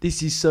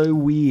 this is so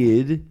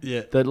weird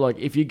that like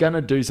if you're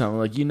gonna do something,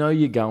 like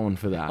you're going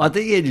for that. I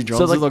think Andrew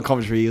Johns was on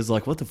commentary. He was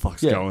like, "What the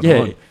fuck's going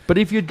on?" But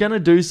if you're gonna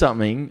do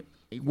something,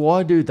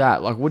 why do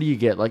that? Like, what do you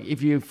get? Like,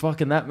 if you're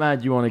fucking that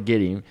mad, you want to get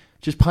him.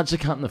 Just punch the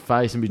cunt in the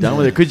face and be done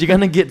with it, because you're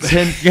gonna get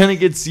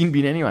sin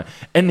bin anyway.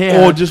 And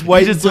now, or just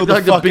wait until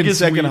the fucking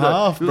second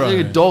half, bro. Like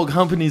a dog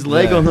humping his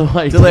leg on the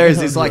way. It's hilarious.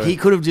 It's like he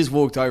could have just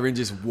walked over and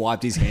just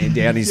wiped his hand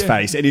down his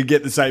face, and he'd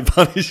get the same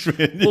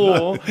punishment.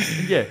 Or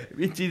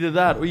it's either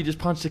that, or you just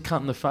punch the cunt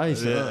in the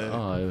face. It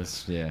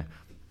was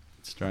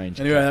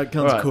strange. Anyway, that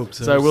cunt's cooked.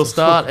 So we'll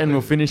start and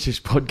we'll finish this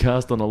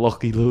podcast on a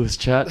Lockie Lewis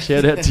chat.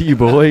 Shout out to you,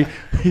 boy.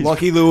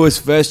 Lockie Lewis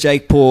versus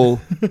Jake Paul,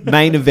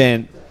 main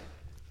event.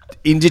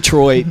 In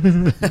Detroit,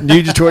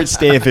 New Detroit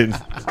Stanford.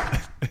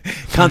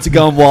 Cunts are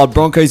going wild.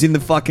 Broncos in the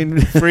fucking...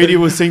 Freedy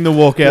will sing the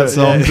walkout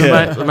song.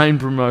 The main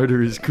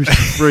promoter is Christian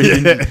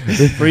Freedy.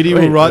 Freedy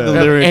will write the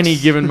lyrics. Any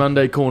given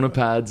Monday corner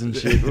pads and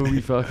shit. We'll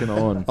be fucking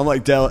on. I'm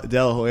like De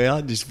La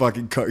Hoya, just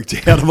fucking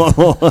coked out of my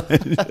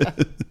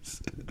mind.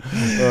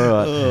 All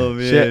right. Oh,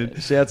 man.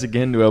 Shouts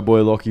again to our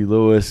boy Lockie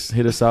Lewis.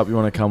 Hit us up. You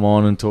want to come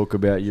on and talk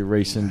about your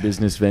recent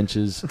business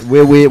ventures.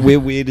 We're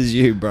weird as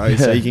you, bro,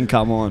 so you can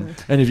come on.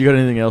 And if you got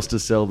anything else to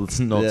sell that's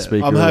not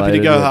speaker I'm happy to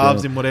go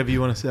halves in whatever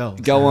you want to sell.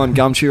 Go on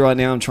Gumtree right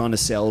now. I'm trying to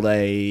sell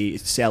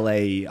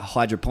a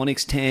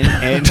hydroponics tent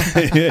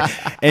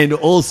and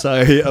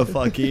also a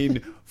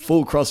fucking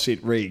full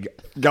CrossFit rig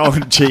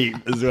going cheap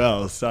as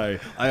well. So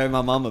I owe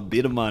my mum a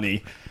bit of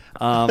money.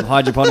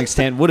 Hydroponics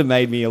tent would have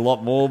made me a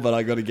lot more, but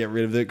I got to get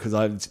rid of it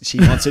because she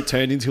wants it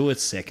turned into a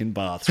second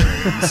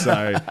bathroom.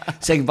 So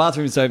second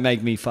bathroom, so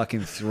make me fucking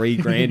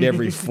 $3,000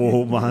 every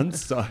 4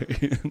 months. So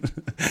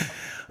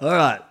all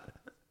right.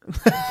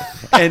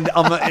 And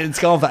it's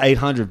going for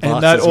 $800.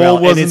 And that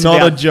all was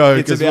not a joke.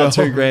 It's about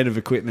 $2,000 of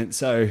equipment.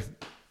 So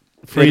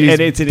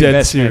and it's an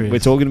investment. Serious. We're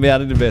talking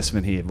about an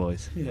investment here,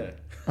 boys. Yeah.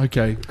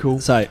 Okay, cool.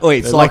 So,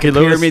 it's like a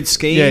pyramid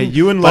scheme. Yeah,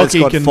 you and Lockie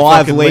got can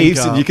 5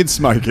 leaves and you can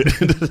smoke it.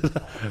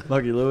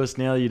 Lockie Lewis,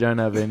 now you don't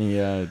have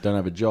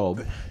a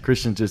job.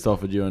 Christian just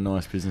offered you a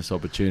nice business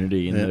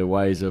opportunity in the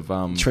ways of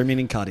trimming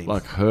and cutting,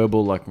 like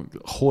herbal, like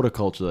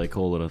horticulture they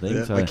call it. I think.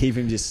 Yeah, so. I keep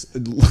him just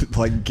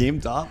like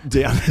gimped up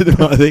down.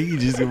 I think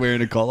he's just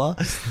wearing a collar,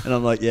 and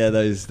I'm like, yeah,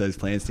 those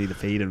plants need to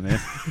feed him,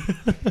 man.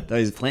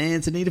 Those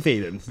plants need to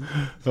feed him.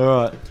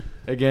 All right,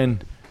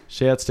 again.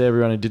 Shouts to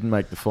everyone who didn't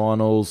make the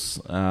finals.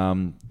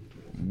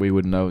 We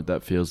wouldn't know what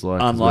that feels like.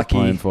 Unlucky.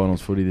 We're playing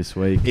finals footy this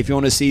week. If you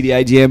want to see the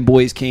AGM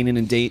boys, Keenan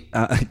and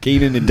Deenan.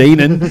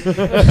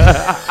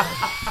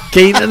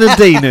 Keenan and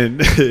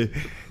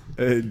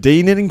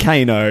Deenan and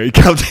Kano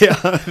come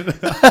down.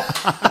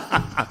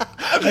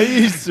 Are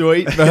you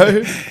sweet,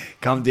 bro?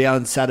 Come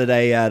down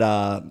Saturday at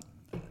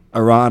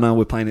Arana.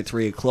 We're playing at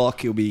 3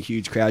 o'clock. It'll be a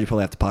huge crowd. You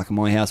probably have to park at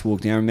my house,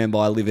 walk down. Remember,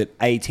 I live at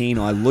 18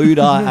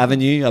 Iluda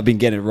Avenue. I've been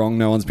getting it wrong.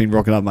 No one's been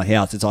rocking up my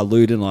house. It's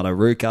Iluda, not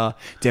Iruka.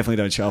 Definitely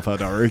don't show up at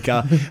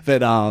Iruka.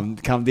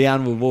 But come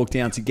down. We'll walk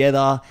down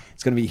together.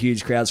 It's going to be a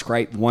huge crowd.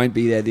 Scrape won't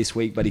be there this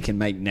week, but he can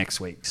make next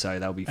week. So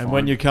that'll be fine. And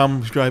when you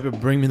come, Scraper,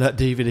 bring me that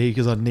DVD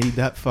because I need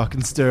that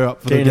fucking stir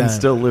up for the game. Keenan's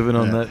still living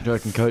on that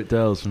fucking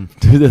coattails from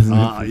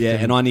 2015. Yeah,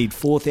 and I need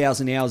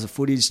 4,000 hours of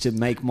footage to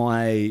make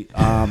my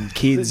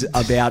kids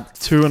about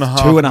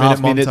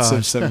 2.5 minutes montage.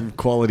 of some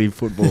quality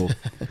football.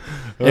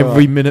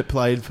 Every minute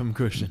played from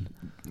Christian.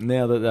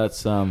 Now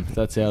that's out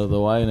of the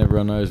way and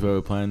everyone knows where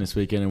we're playing this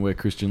weekend and where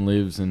Christian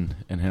lives and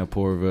how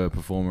poor of a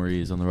performer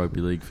he is on the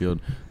rugby league field,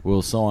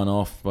 we'll sign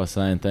off by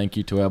saying thank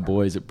you to our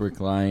boys at Brick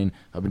Lane.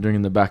 I've been drinking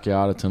in the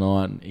backyard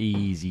tonight.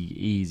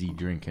 Easy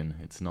drinking.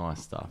 It's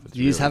nice stuff. It's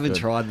you just haven't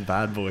tried the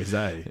bad boys,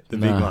 eh? The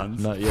big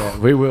ones. Not yet.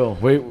 We will.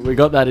 We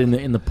got that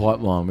in the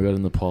pipeline. We got it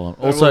in the pipeline.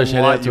 Also,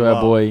 shout out to our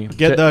boy.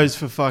 Get those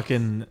for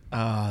fucking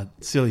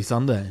Silly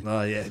Sunday.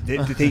 Oh yeah.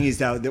 The thing is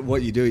that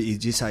what you do is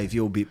just say if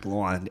you're a bit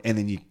blind and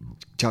then you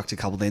chucked a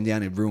couple then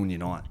down, it'd ruin your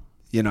night.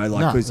 You know,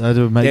 like because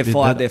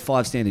they're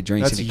five standard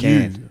drinks That's in a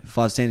can.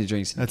 5 standard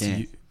drinks in a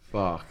can.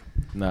 Fuck.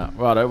 No.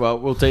 Righto. Well,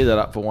 we'll tee that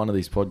up for one of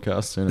these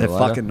podcasts sooner They're or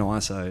later. fucking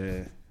nice,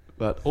 yeah.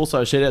 But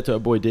also shout out to our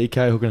boy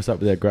DK hooking us up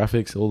with our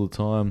graphics all the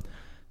time.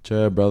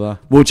 Cheer, brother.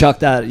 We'll chuck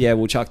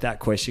that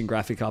question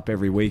graphic up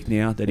every week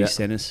now that he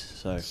sent us.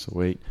 So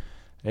sweet.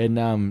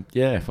 And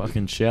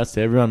fucking shouts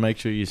to everyone. Make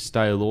sure you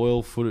stay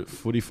loyal.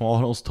 Footy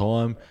finals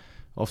time.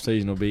 Off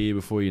season will be here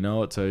before you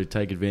know it, so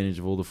take advantage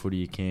of all the footy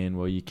you can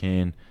while you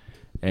can.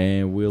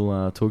 And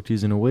we'll talk to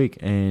you in a week.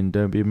 And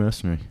don't be a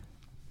mercenary.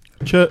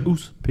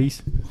 Cheers.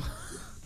 Peace.